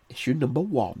Spider-Man, issue number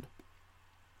 1.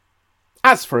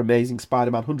 As for Amazing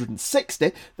Spider-Man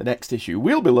 160, the next issue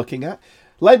we'll be looking at,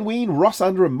 Len Wein, Ross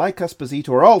Andru and Mike Esposito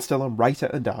are all still on writer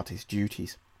and artist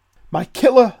duties. My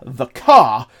killer, the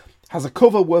Car, has a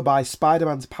cover whereby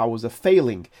Spider-Man's powers are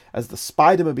failing as the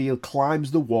Spider-Mobile climbs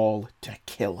the wall to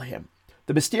kill him.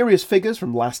 The mysterious figures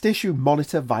from last issue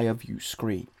monitor via view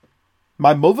screen.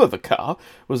 My Mother, the Car,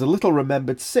 was a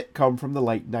little-remembered sitcom from the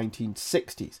late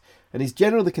 1960s and is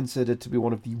generally considered to be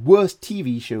one of the worst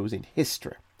TV shows in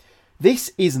history.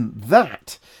 This isn't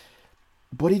that,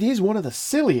 but it is one of the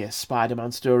silliest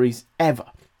Spider-Man stories ever,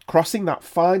 crossing that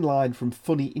fine line from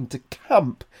funny into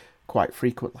camp quite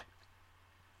frequently.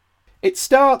 It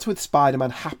starts with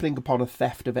Spider-Man happening upon a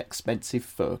theft of expensive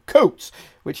fur coats,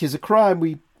 which is a crime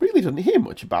we really don't hear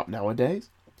much about nowadays.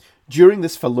 During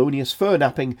this felonious fur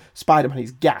napping, Spider-Man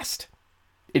is gassed.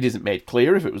 It isn't made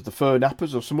clear if it was the fur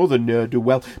nappers or some other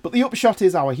ne'er-do-well, but the upshot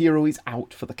is our hero is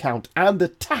out for the count and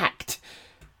attacked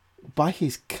by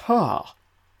his car.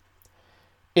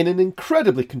 In an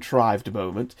incredibly contrived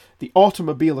moment, the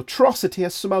automobile atrocity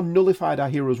has somehow nullified our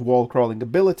hero's wall-crawling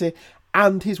ability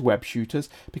and his web shooters,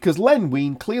 because Len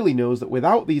Wein clearly knows that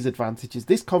without these advantages,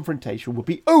 this confrontation would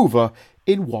be over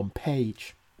in one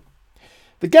page.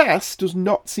 The gas does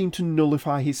not seem to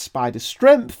nullify his spider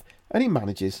strength, and he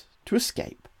manages to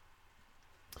escape.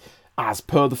 As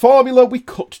per the formula, we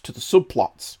cut to the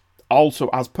subplots. Also,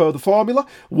 as per the formula,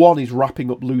 one is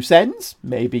wrapping up loose ends,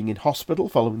 May being in hospital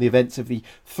following the events of the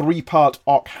 3-part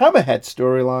Arc Hammerhead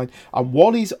storyline, and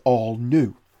one is all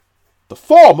new. The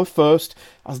former first,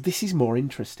 as this is more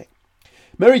interesting.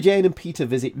 Mary Jane and Peter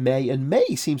visit May, and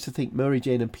May seems to think Mary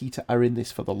Jane and Peter are in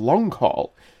this for the long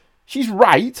haul. She's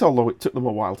right, although it took them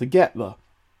a while to get there.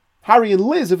 Harry and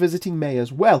Liz are visiting May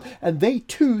as well, and they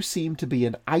too seem to be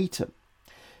an item.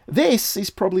 This is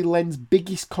probably Len's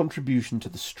biggest contribution to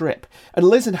the strip, and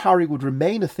Liz and Harry would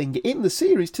remain a thing in the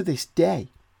series to this day.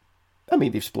 I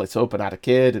mean, they've split up and had a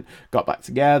kid and got back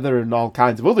together and all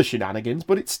kinds of other shenanigans,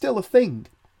 but it's still a thing.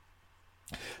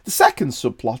 The second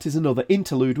subplot is another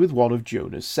interlude with one of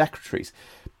Jonah's secretaries.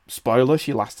 Spoiler,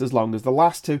 she lasts as long as the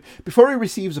last two, before he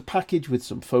receives a package with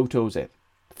some photos in.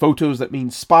 Photos that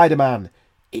mean Spider-Man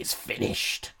is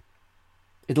finished.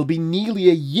 It'll be nearly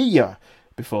a year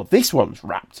before this one's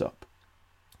wrapped up.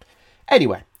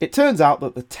 Anyway, it turns out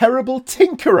that the terrible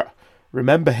Tinkerer,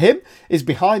 Remember him? Is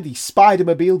behind the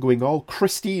Spider-Mobile going all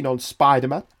Christine on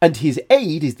Spider-Man, and his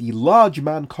aide is the large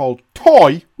man called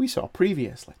Toy we saw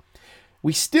previously.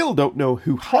 We still don't know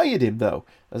who hired him though,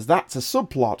 as that's a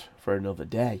subplot for another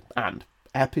day and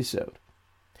episode.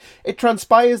 It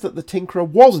transpires that the Tinkerer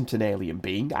wasn't an alien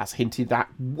being, as hinted at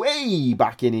way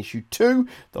back in issue 2,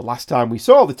 the last time we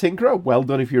saw the Tinkerer, well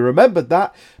done if you remembered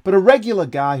that, but a regular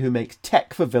guy who makes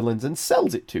tech for villains and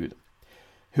sells it to them.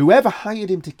 Whoever hired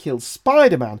him to kill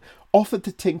Spider-Man offered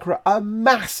the Tinkerer a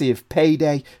massive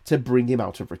payday to bring him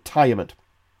out of retirement.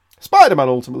 Spider-Man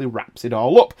ultimately wraps it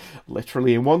all up,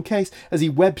 literally in one case, as he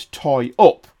webs Toy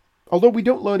up, although we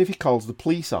don't learn if he calls the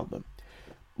police on them.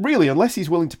 Really, unless he's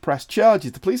willing to press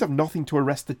charges, the police have nothing to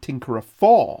arrest the Tinkerer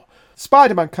for.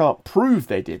 Spider-Man can't prove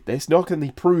they did this, nor can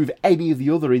they prove any of the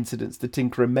other incidents the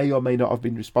Tinkerer may or may not have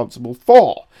been responsible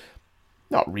for.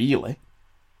 Not really.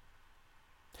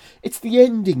 It's the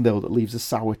ending, though, that leaves a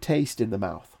sour taste in the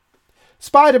mouth.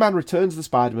 Spider-Man returns the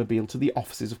Spider-Mobile to the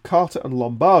offices of Carter and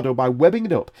Lombardo by webbing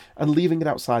it up and leaving it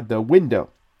outside their window,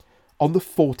 on the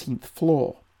 14th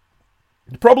floor.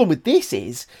 The problem with this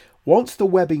is, once the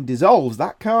webbing dissolves,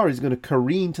 that car is going to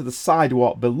careen to the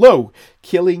sidewalk below,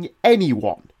 killing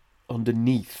anyone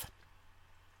underneath.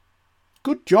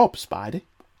 Good job, Spidey.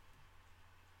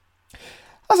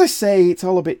 As I say, it's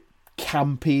all a bit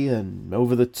campy and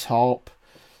over the top.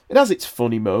 It has its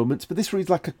funny moments, but this reads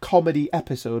like a comedy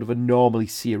episode of a normally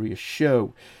serious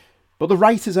show. But the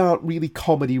writers aren't really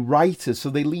comedy writers,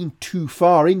 so they lean too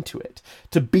far into it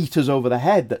to beat us over the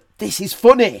head that this is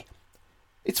funny.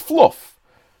 It's fluff.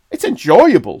 It's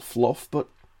enjoyable fluff, but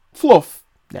fluff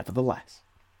nevertheless.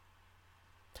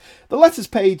 The letters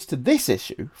page to this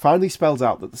issue finally spells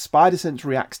out that the Spider-Sense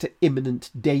reacts to imminent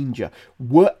danger,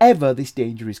 wherever this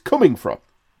danger is coming from,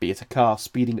 be it a car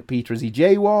speeding at Peter as he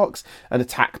jaywalks, an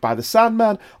attack by the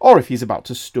Sandman, or if he's about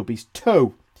to stub his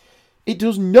toe. It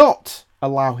does not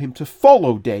allow him to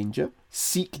follow danger,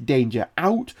 seek danger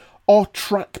out, or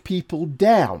track people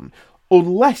down,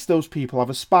 unless those people have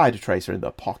a spider tracer in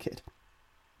their pocket.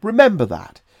 Remember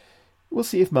that. We'll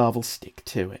see if Marvel stick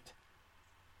to it.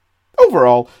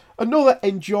 Overall, another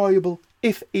enjoyable,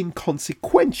 if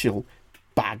inconsequential,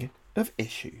 bag of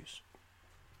issues.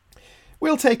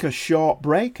 We'll take a short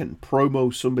break and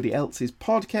promo somebody else's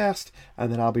podcast,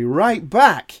 and then I'll be right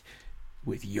back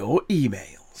with your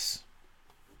emails.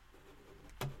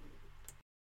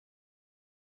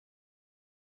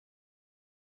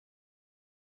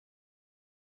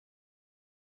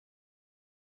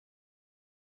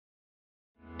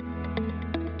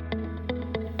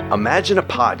 Imagine a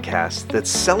podcast that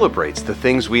celebrates the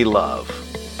things we love.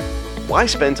 Why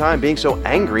spend time being so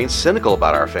angry and cynical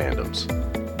about our fandoms?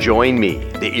 Join me,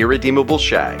 the Irredeemable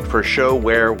Shag, for a show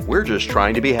where we're just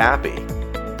trying to be happy.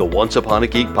 The Once Upon a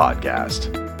Geek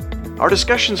podcast. Our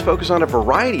discussions focus on a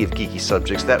variety of geeky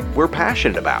subjects that we're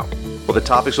passionate about. While the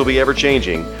topics will be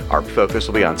ever-changing, our focus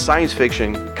will be on science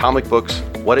fiction, comic books,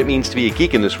 what it means to be a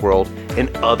geek in this world, and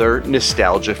other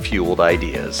nostalgia-fueled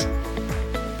ideas.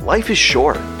 Life is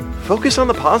short. Focus on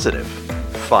the positive.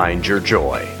 Find your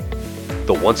joy.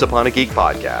 The Once Upon a Geek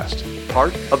podcast,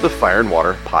 part of the Fire and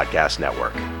Water Podcast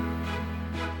Network.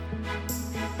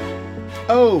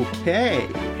 Okay,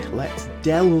 let's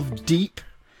delve deep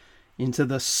into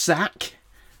the sack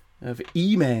of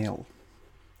email.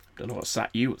 Don't know what sack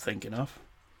you were thinking of.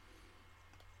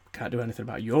 Can't do anything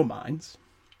about your minds.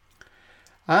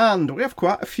 And we have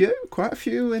quite a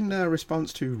few in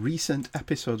response to recent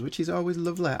episodes, which is always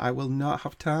lovely. I will not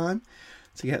have time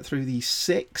to get through these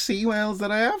 6 emails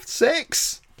that I have.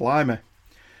 6! Blimey.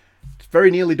 It's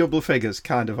very nearly double figures,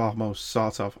 kind of, almost,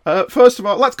 sort of. First of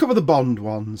all, let's cover the Bond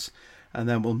ones, and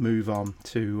then we'll move on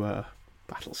to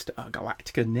Battlestar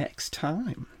Galactica next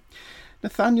time.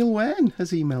 Nathaniel Wayne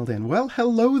has emailed in. Well,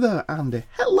 hello there, Andy.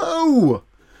 Hello!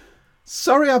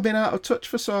 Sorry I've been out of touch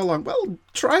for so long. Well,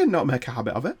 try and not make a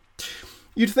habit of it.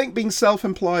 You'd think being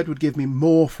self-employed would give me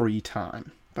more free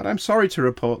time, but I'm sorry to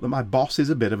report that my boss is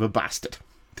a bit of a bastard.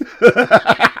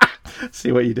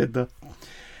 See what you did there?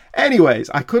 Anyways,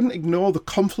 I couldn't ignore the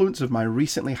confluence of my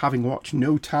recently having watched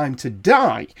No Time to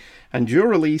Die and your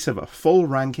release of a full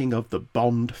ranking of the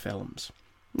Bond films.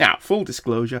 Now, full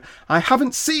disclosure, I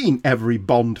haven't seen every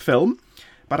Bond film,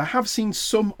 but I have seen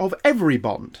some of every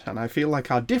Bond, and I feel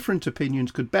like our different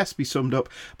opinions could best be summed up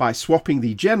by swapping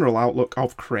the general outlook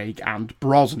of Craig and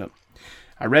Brosnan.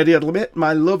 I readily admit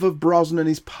my love of Brosnan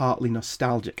is partly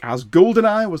nostalgic, as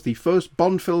GoldenEye was the first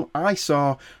Bond film I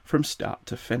saw from start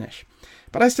to finish.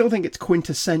 But I still think it's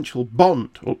quintessential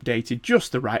Bond, updated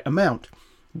just the right amount.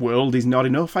 World Is Not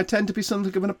Enough I tend to be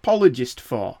something of an apologist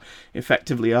for,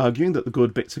 effectively arguing that the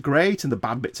good bits are great and the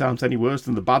bad bits aren't any worse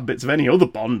than the bad bits of any other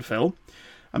Bond film.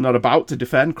 I'm not about to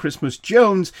defend Christmas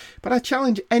Jones, but I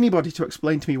challenge anybody to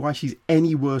explain to me why she's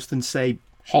any worse than, say,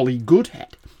 Holly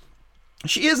Goodhead.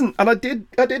 She isn't, and I did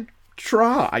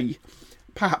try,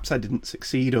 perhaps I didn't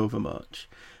succeed over much,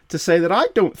 to say that I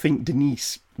don't think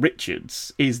Denise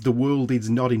Richards is The World Is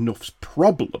Not Enough's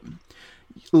problem.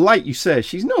 Like you say,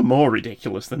 she's no more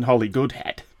ridiculous than Holly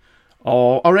Goodhead,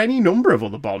 or any number of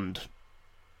other Bond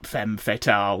femme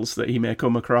fatales that he may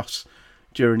come across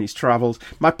during his travels.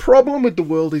 My problem with The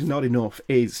World Is Not Enough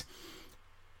is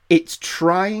it's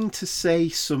trying to say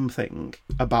something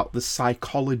about the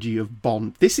psychology of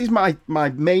Bond. This is my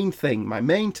main thing, my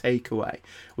main takeaway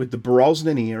with the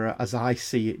Brosnan era as I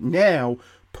see it now,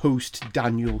 post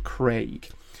Daniel Craig.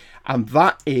 And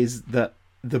that is that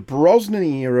the Brosnan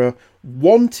era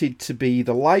wanted to be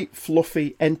the light,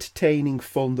 fluffy, entertaining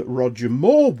fun that Roger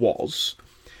Moore was,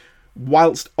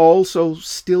 whilst also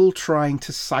still trying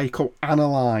to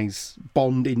psychoanalyse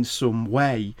Bond in some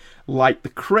way, like the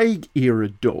Craig era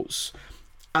does.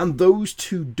 And those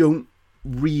two don't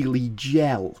really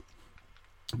gel.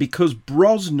 Because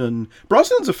Brosnan's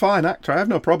a fine actor, I have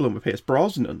no problem with Pierce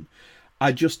Brosnan.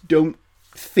 I just don't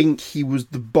think he was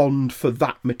the Bond for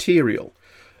that material.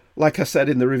 Like I said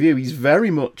in the review, he's very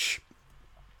much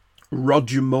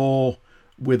Roger Moore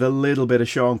with a little bit of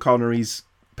Sean Connery's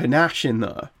panache in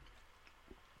there.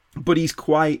 But he's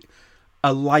quite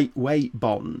a lightweight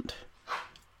Bond.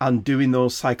 And doing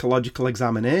those psychological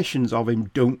examinations of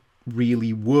him don't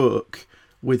really work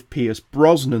with Pierce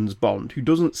Brosnan's Bond, who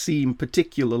doesn't seem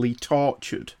particularly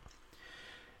tortured.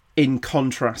 In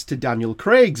contrast to Daniel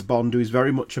Craig's Bond, who is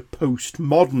very much a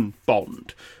postmodern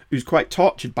Bond, who's quite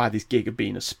tortured by this gig of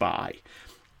being a spy.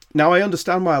 Now, I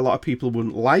understand why a lot of people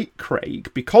wouldn't like Craig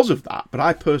because of that, but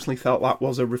I personally felt that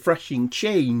was a refreshing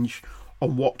change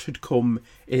on what had come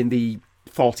in the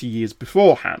 40 years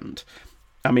beforehand.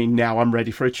 I mean, now I'm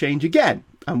ready for a change again,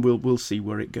 and we'll see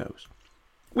where it goes.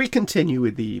 We continue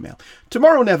with the email.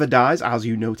 Tomorrow Never Dies, as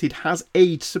you noted, has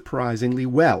aged surprisingly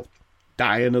well.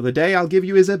 Die Another Day, I'll give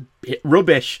you, is a bit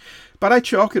rubbish, but I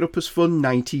chalk it up as fun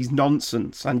 90s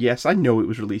nonsense. And yes, I know it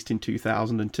was released in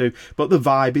 2002, but the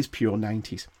vibe is pure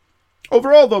 90s.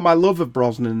 Overall, though, my love of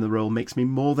Brosnan in the role makes me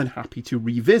more than happy to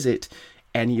revisit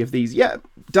any of these. Yeah,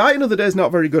 Die Another Day is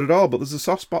not very good at all, but there's a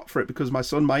soft spot for it because my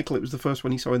son Michael, it was the first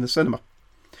one he saw in the cinema.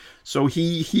 So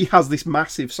he has this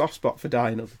massive soft spot for Die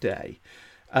Another Day,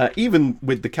 even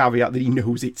with the caveat that he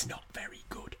knows it's not very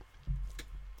good.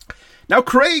 Now,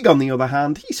 Craig, on the other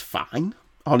hand, he's fine.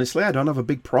 Honestly, I don't have a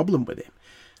big problem with him.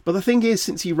 But the thing is,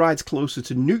 since he rides closer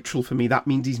to neutral for me, that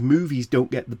means his movies don't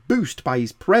get the boost by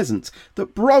his presence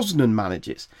that Brosnan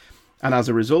manages. And as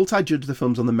a result, I judge the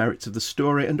films on the merits of the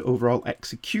story and overall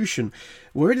execution,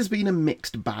 where it has been a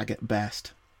mixed bag at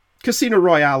best. Casino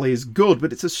Royale is good,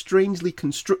 but it's a strangely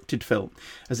constructed film,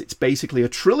 as it's basically a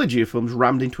trilogy of films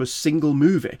rammed into a single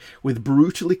movie, with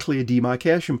brutally clear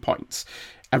demarcation points.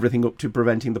 Everything up to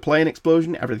preventing the plane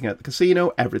explosion, everything at the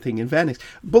casino, everything in Venice.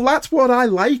 But that's what I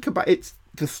like about it. It's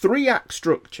the 3-act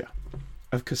structure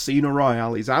of Casino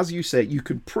Royale is, as you say, you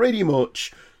could pretty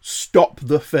much stop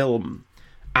the film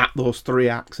at those 3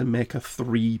 acts and make a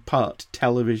 3-part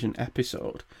television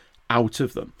episode out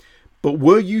of them. But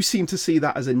where you seem to see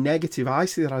that as a negative, I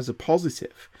see that as a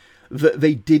positive. That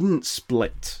they didn't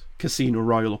split Casino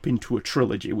Royale up into a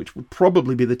trilogy, which would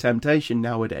probably be the temptation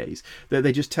nowadays, that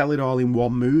they just tell it all in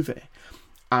one movie.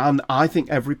 And I think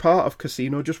every part of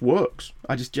Casino just works.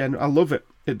 I love it.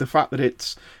 The fact that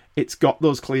it's got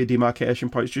those clear demarcation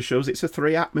points just shows it's a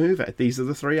 3-act movie. These are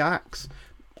the 3 acts.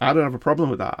 I don't have a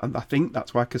problem with that, and I think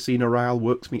that's why Casino Royale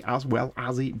works me as well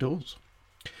as it does.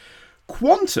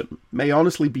 Quantum may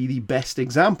honestly be the best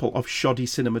example of shoddy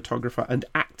cinematographer and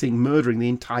acting murdering the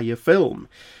entire film.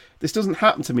 This doesn't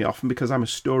happen to me often because I'm a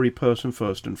story person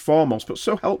first and foremost, but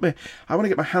so help me, I want to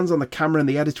get my hands on the camera and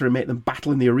the editor and make them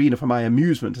battle in the arena for my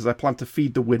amusement as I plan to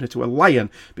feed the winner to a lion,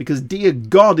 because dear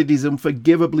God, it is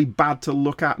unforgivably bad to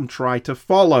look at and try to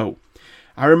follow.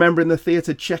 I remember in the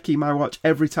theatre checking my watch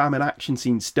every time an action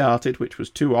scene started, which was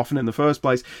too often in the first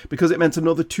place, because it meant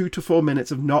another 2 to 4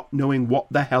 minutes of not knowing what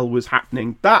the hell was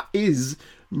happening. That is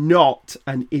not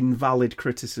an invalid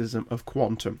criticism of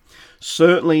Quantum.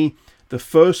 Certainly, the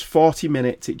first 40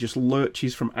 minutes, it just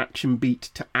lurches from action beat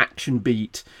to action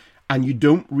beat, and you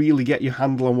don't really get your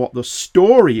handle on what the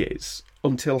story is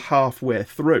until halfway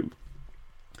through.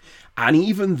 And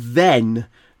even then,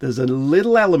 there's a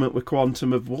little element with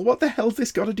Quantum of, well, what the hell's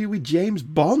this got to do with James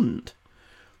Bond?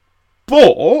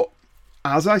 But,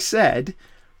 as I said,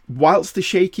 whilst the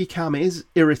shaky cam is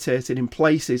irritating in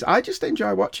places, I just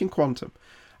enjoy watching Quantum.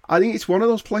 I think it's one of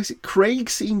those places. Craig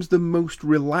seems the most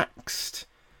relaxed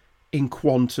in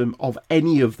Quantum of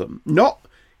any of them. Not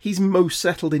he's most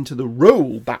settled into the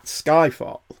role, that's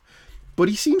Skyfall, but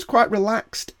he seems quite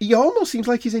relaxed. He almost seems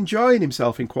like he's enjoying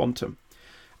himself in Quantum.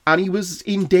 And he was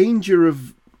in danger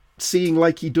of seeing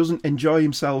like he doesn't enjoy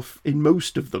himself in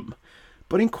most of them.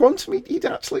 But in Quantum, he'd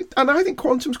actually... And I think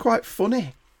Quantum's quite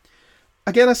funny.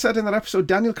 Again, I said in that episode,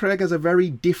 Daniel Craig has a very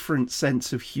different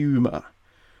sense of humour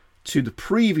to the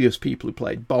previous people who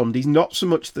played Bond. He's not so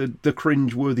much the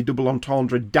cringe-worthy double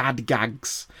entendre dad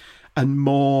gags and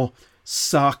more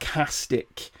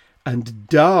sarcastic and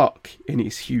dark in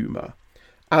his humour.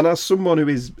 And as someone who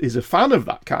is a fan of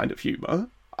that kind of humour,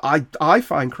 I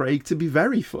find Craig to be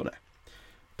very funny.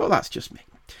 But that's just me.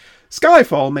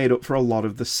 Skyfall made up for a lot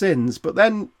of the sins, but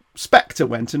then Spectre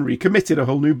went and recommitted a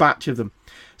whole new batch of them.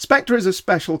 Spectre is a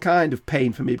special kind of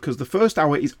pain for me because the first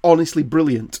hour is honestly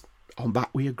brilliant. On that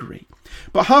we agree.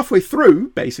 But halfway through,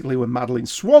 basically when Madeleine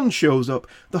Swann shows up,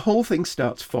 the whole thing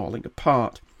starts falling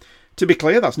apart. To be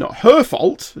clear, that's not her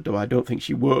fault, though I don't think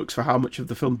she works for how much of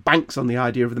the film banks on the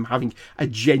idea of them having a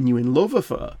genuine love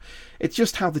affair. It's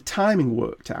just how the timing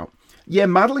worked out. Yeah,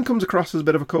 Madeleine comes across as a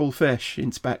bit of a cold fish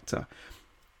in Spectre.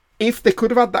 If they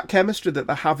could have had that chemistry that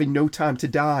they have in No Time to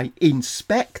Die in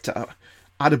Spectre,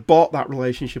 I'd have bought that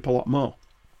relationship a lot more.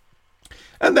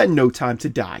 And then No Time to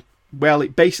Die. Well,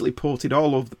 it basically ported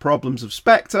all of the problems of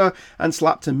Spectre and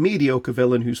slapped a mediocre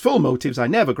villain whose full motives I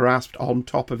never grasped on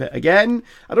top of it again.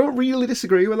 I don't really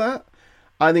disagree with that.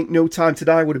 I think No Time to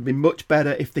Die would have been much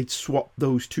better if they'd swapped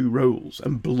those two roles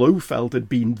and Blofeld had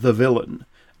been the villain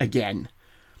again.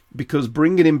 Because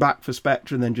bringing him back for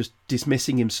Spectre and then just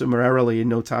dismissing him summarily in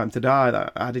No Time to Die,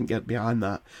 I didn't get behind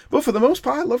that. But for the most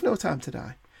part, I love No Time to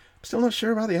Die. I'm still not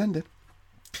sure about the ending.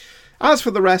 As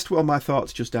for the rest, well, my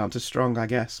thoughts just down to Strong, I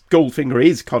guess. Goldfinger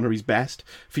is Connery's best.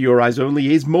 For Your Eyes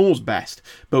Only is Moore's best.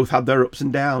 Both had their ups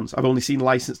and downs. I've only seen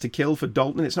License to Kill for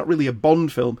Dalton. It's not really a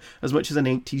Bond film as much as an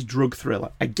 80s drug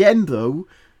thriller. Again, though,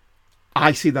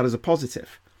 I see that as a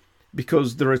positive.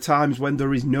 Because there are times when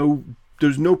there's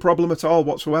no problem at all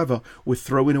whatsoever with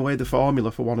throwing away the formula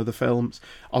for one of the films.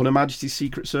 On Her Majesty's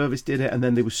Secret Service did it, and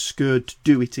then they were scared to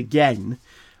do it again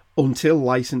until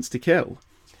License to Kill.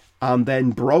 And then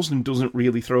Brosnan doesn't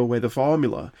really throw away the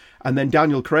formula. And then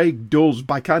Daniel Craig does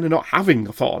by kind of not having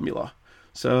a formula.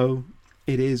 So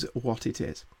it is what it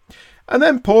is. And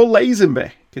then Paul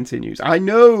Lazenby continues. I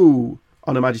know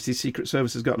On Her Majesty's Secret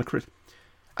Service has gotten a crit.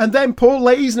 And then Paul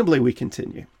Lazenby, we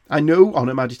continue. I know On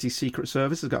Her Majesty's Secret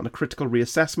Service has gotten a critical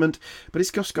reassessment, but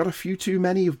it's just got a few too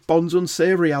many of Bond's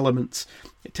unsavoury elements.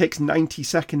 It takes 90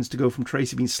 seconds to go from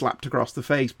Tracy being slapped across the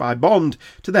face by Bond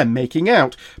to them making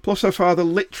out. Plus her father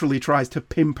literally tries to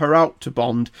pimp her out to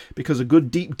Bond because a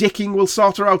good deep dicking will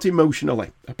sort her out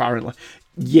emotionally, apparently.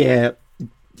 Yeah,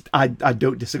 I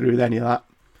don't disagree with any of that.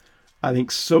 I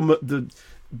think some of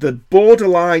the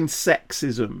borderline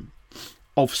sexism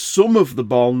of some of the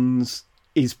Bonds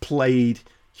is played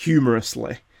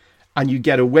humorously, and you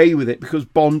get away with it because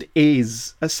Bond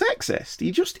is a sexist.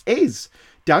 He just is.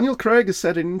 Daniel Craig has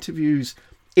said in interviews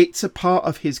it's a part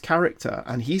of his character,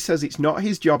 and he says it's not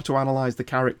his job to analyse the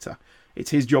character.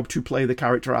 It's his job to play the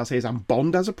character as is, and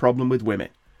Bond has a problem with women.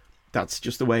 That's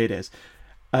just the way it is.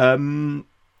 And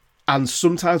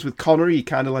sometimes with Connery, he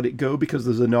kind of let it go because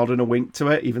there's a nod and a wink to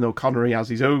it, even though Connery has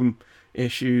his own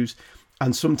issues.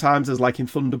 And sometimes there's like in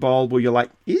Thunderball where you're like,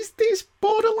 is this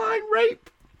borderline rape?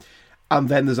 And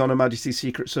then there's On Her Majesty's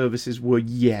Secret Services where,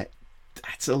 yeah,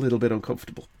 that's a little bit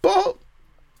uncomfortable. But,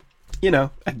 you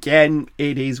know, again,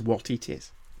 it is what it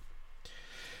is.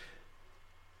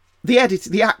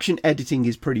 The action editing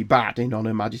is pretty bad in On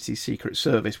Her Majesty's Secret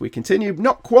Service. We continue.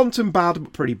 Not quantum bad,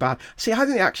 but pretty bad. See, I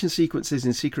think the action sequences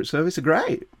in Secret Service are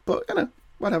great. But, you know,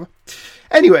 whatever.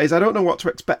 Anyways, I don't know what to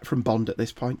expect from Bond at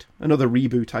this point. Another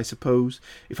reboot, I suppose.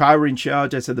 If I were in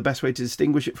charge, I'd say the best way to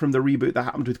distinguish it from the reboot that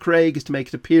happened with Craig is to make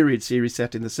it a period series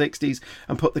set in the 60s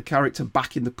and put the character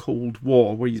back in the Cold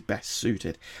War where he's best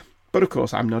suited. But of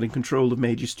course, I'm not in control of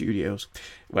major studios.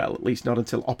 Well, at least not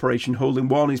until Operation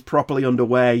Hole-in-One is properly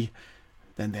underway.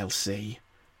 Then they'll see.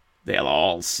 They'll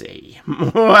all see.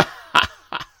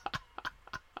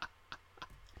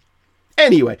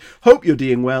 Anyway, hope you're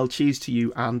doing well. Cheers to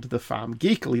you and the fam.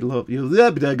 Geekily love you.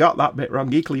 Got that bit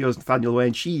wrong. Geekily yours, Nathaniel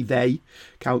Wayne. She, they,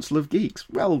 Council of Geeks.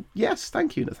 Well, yes,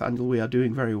 thank you, Nathaniel. We are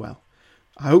doing very well.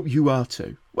 I hope you are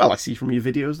too. Well, I see from your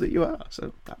videos that you are,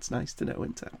 so that's nice to know,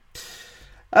 isn't it?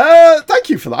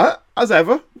 Thank you for that, as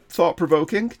ever.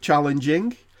 Thought-provoking,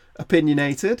 challenging,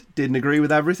 opinionated. Didn't agree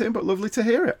with everything, but lovely to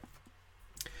hear it.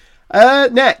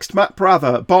 Next, Matt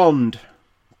Prather, Bond.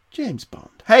 James Bond.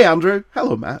 Hey, Andrew.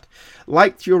 Hello, Matt.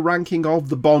 Liked your ranking of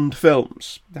the Bond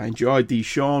films. I enjoyed the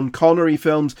Sean Connery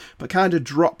films, but kind of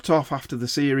dropped off after the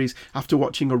series after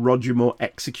watching a Roger Moore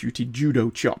executed judo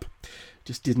chop.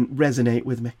 Just didn't resonate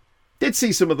with me. Did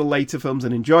see some of the later films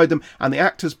and enjoyed them, and the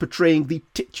actors portraying the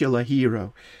titular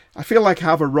hero. I feel like I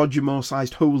have a Roger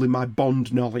Moore-sized hole in my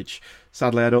Bond knowledge.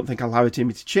 Sadly, I don't think I'll have it in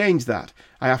me to change that.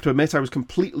 I have to admit I was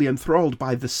completely enthralled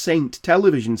by the Saint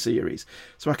television series,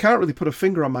 so I can't really put a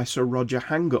finger on my Sir Roger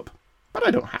hang-up. But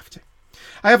I don't have to.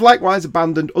 I have likewise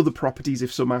abandoned other properties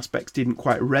if some aspects didn't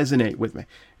quite resonate with me.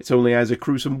 It's only as a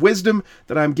gruesome wisdom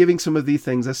that I am giving some of these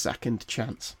things a second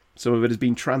chance. Some of it has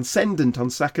been transcendent on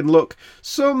second look,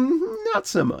 some not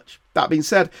so much. That being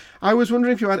said, I was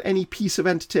wondering if you had any piece of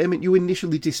entertainment you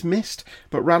initially dismissed,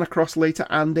 but ran across later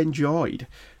and enjoyed.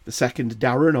 The second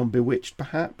Darren on Bewitched,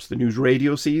 perhaps. The News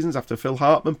Radio seasons after Phil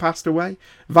Hartman passed away.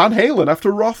 Van Halen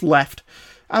after Roth left.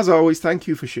 As always, thank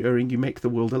you for sharing. You make the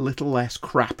world a little less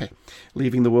crappy,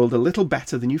 leaving the world a little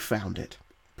better than you found it.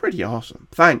 Pretty awesome.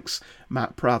 Thanks,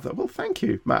 Matt Prather. Well, thank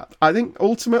you, Matt. I think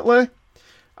ultimately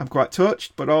I'm quite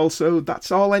touched, but also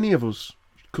that's all any of us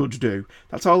could do.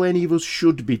 That's all any of us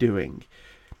should be doing.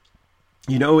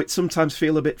 You know, it sometimes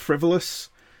feels a bit frivolous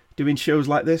doing shows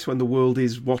like this when the world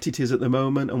is what it is at the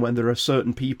moment, and when there are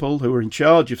certain people who are in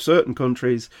charge of certain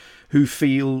countries who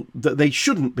feel that they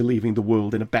shouldn't be leaving the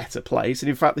world in a better place, and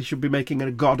in fact they should be making a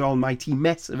god almighty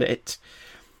mess of it.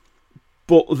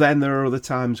 But then there are other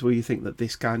times where you think that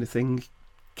this kind of thing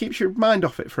keeps your mind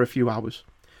off it for a few hours,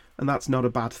 and that's not a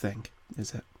bad thing,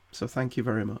 is it? So thank you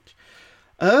very much.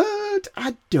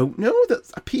 I don't know.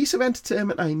 That's a piece of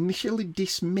entertainment I initially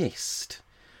dismissed,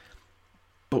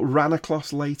 but ran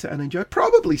across later and enjoyed.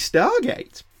 Probably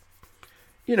Stargate.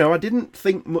 You know, I didn't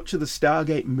think much of the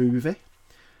Stargate movie,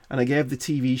 and I gave the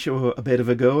TV show a bit of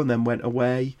a go and then went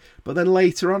away. But then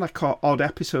later on I caught odd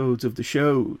episodes of the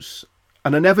shows,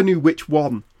 and I never knew which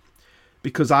one,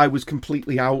 because I was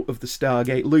completely out of the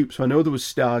Stargate loop. So I know there was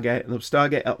Stargate, and there was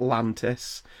Stargate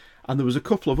Atlantis, and there was a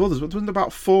couple of others, but there was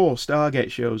about 4 Stargate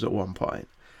shows at one point.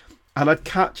 And I'd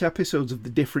catch episodes of the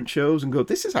different shows and go,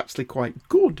 this is actually quite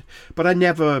good. But I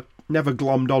never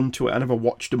glommed onto it. I never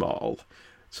watched them all.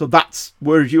 So that's,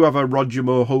 whereas you have a Roger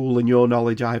Moore hole in your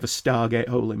knowledge, I have a Stargate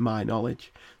hole in my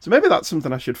knowledge. So maybe that's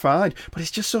something I should find. But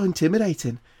it's just so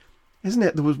intimidating, isn't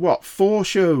it? There was, 4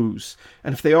 shows?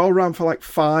 And if they all ran for like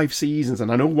 5 seasons,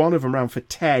 and I know one of them ran for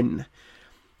 10,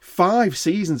 5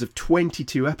 seasons of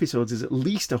 22 episodes is at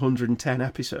least 110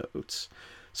 episodes.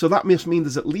 So that must mean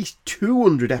there's at least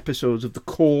 200 episodes of the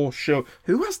core show.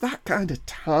 Who has that kind of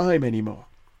time anymore?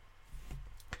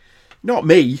 Not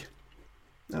me.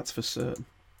 That's for certain.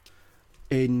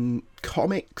 In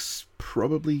comics,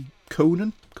 probably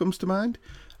Conan comes to mind.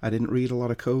 I didn't read a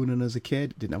lot of Conan as a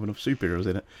kid. Didn't have enough superheroes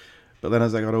in it. But then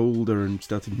as I got older and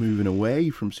started moving away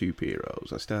from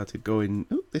superheroes, I started going,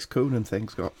 oh, this Conan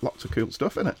thing's got lots of cool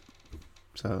stuff in it.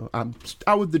 So, and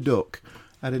Howard the Duck.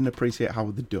 I didn't appreciate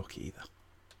Howard the Duck either.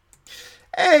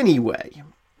 Anyway,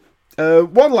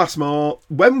 one last more.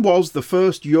 When was the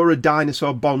first You're a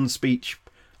Dinosaur Bond speech?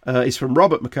 Is from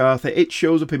Robert McCarthy. It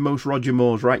shows up in most Roger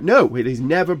Moores, right? No, it is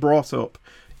never brought up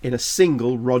in a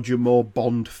single Roger Moore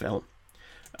Bond film,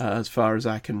 as far as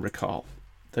I can recall,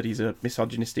 that he's a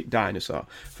misogynistic dinosaur.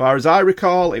 As far as I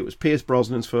recall, it was Pierce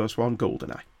Brosnan's first one,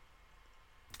 GoldenEye.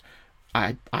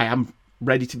 I am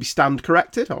ready to be stand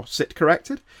corrected or sit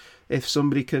corrected if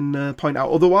somebody can point out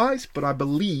otherwise, but I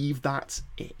believe that's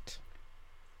it.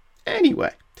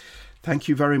 Anyway, thank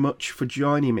you very much for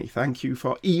joining me. Thank you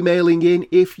for emailing in.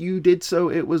 If you did so,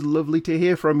 it was lovely to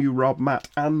hear from you, Rob, Matt,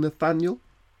 and Nathaniel.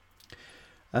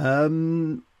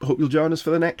 Hope you'll join us for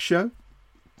the next show.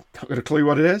 Not got a clue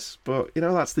what it is, but, you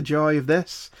know, that's the joy of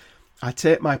this. I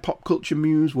take my pop culture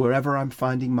muse wherever I'm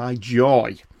finding my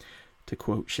joy, to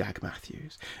quote Shag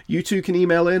Matthews. You too can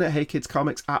email in at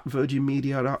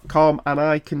heykidscomics@virginmedia.com, and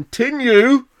I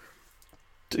continue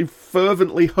to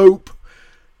fervently hope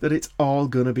that it's all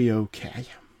going to be okay.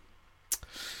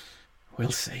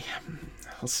 We'll see.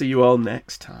 I'll see you all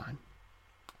next time.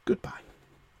 Goodbye.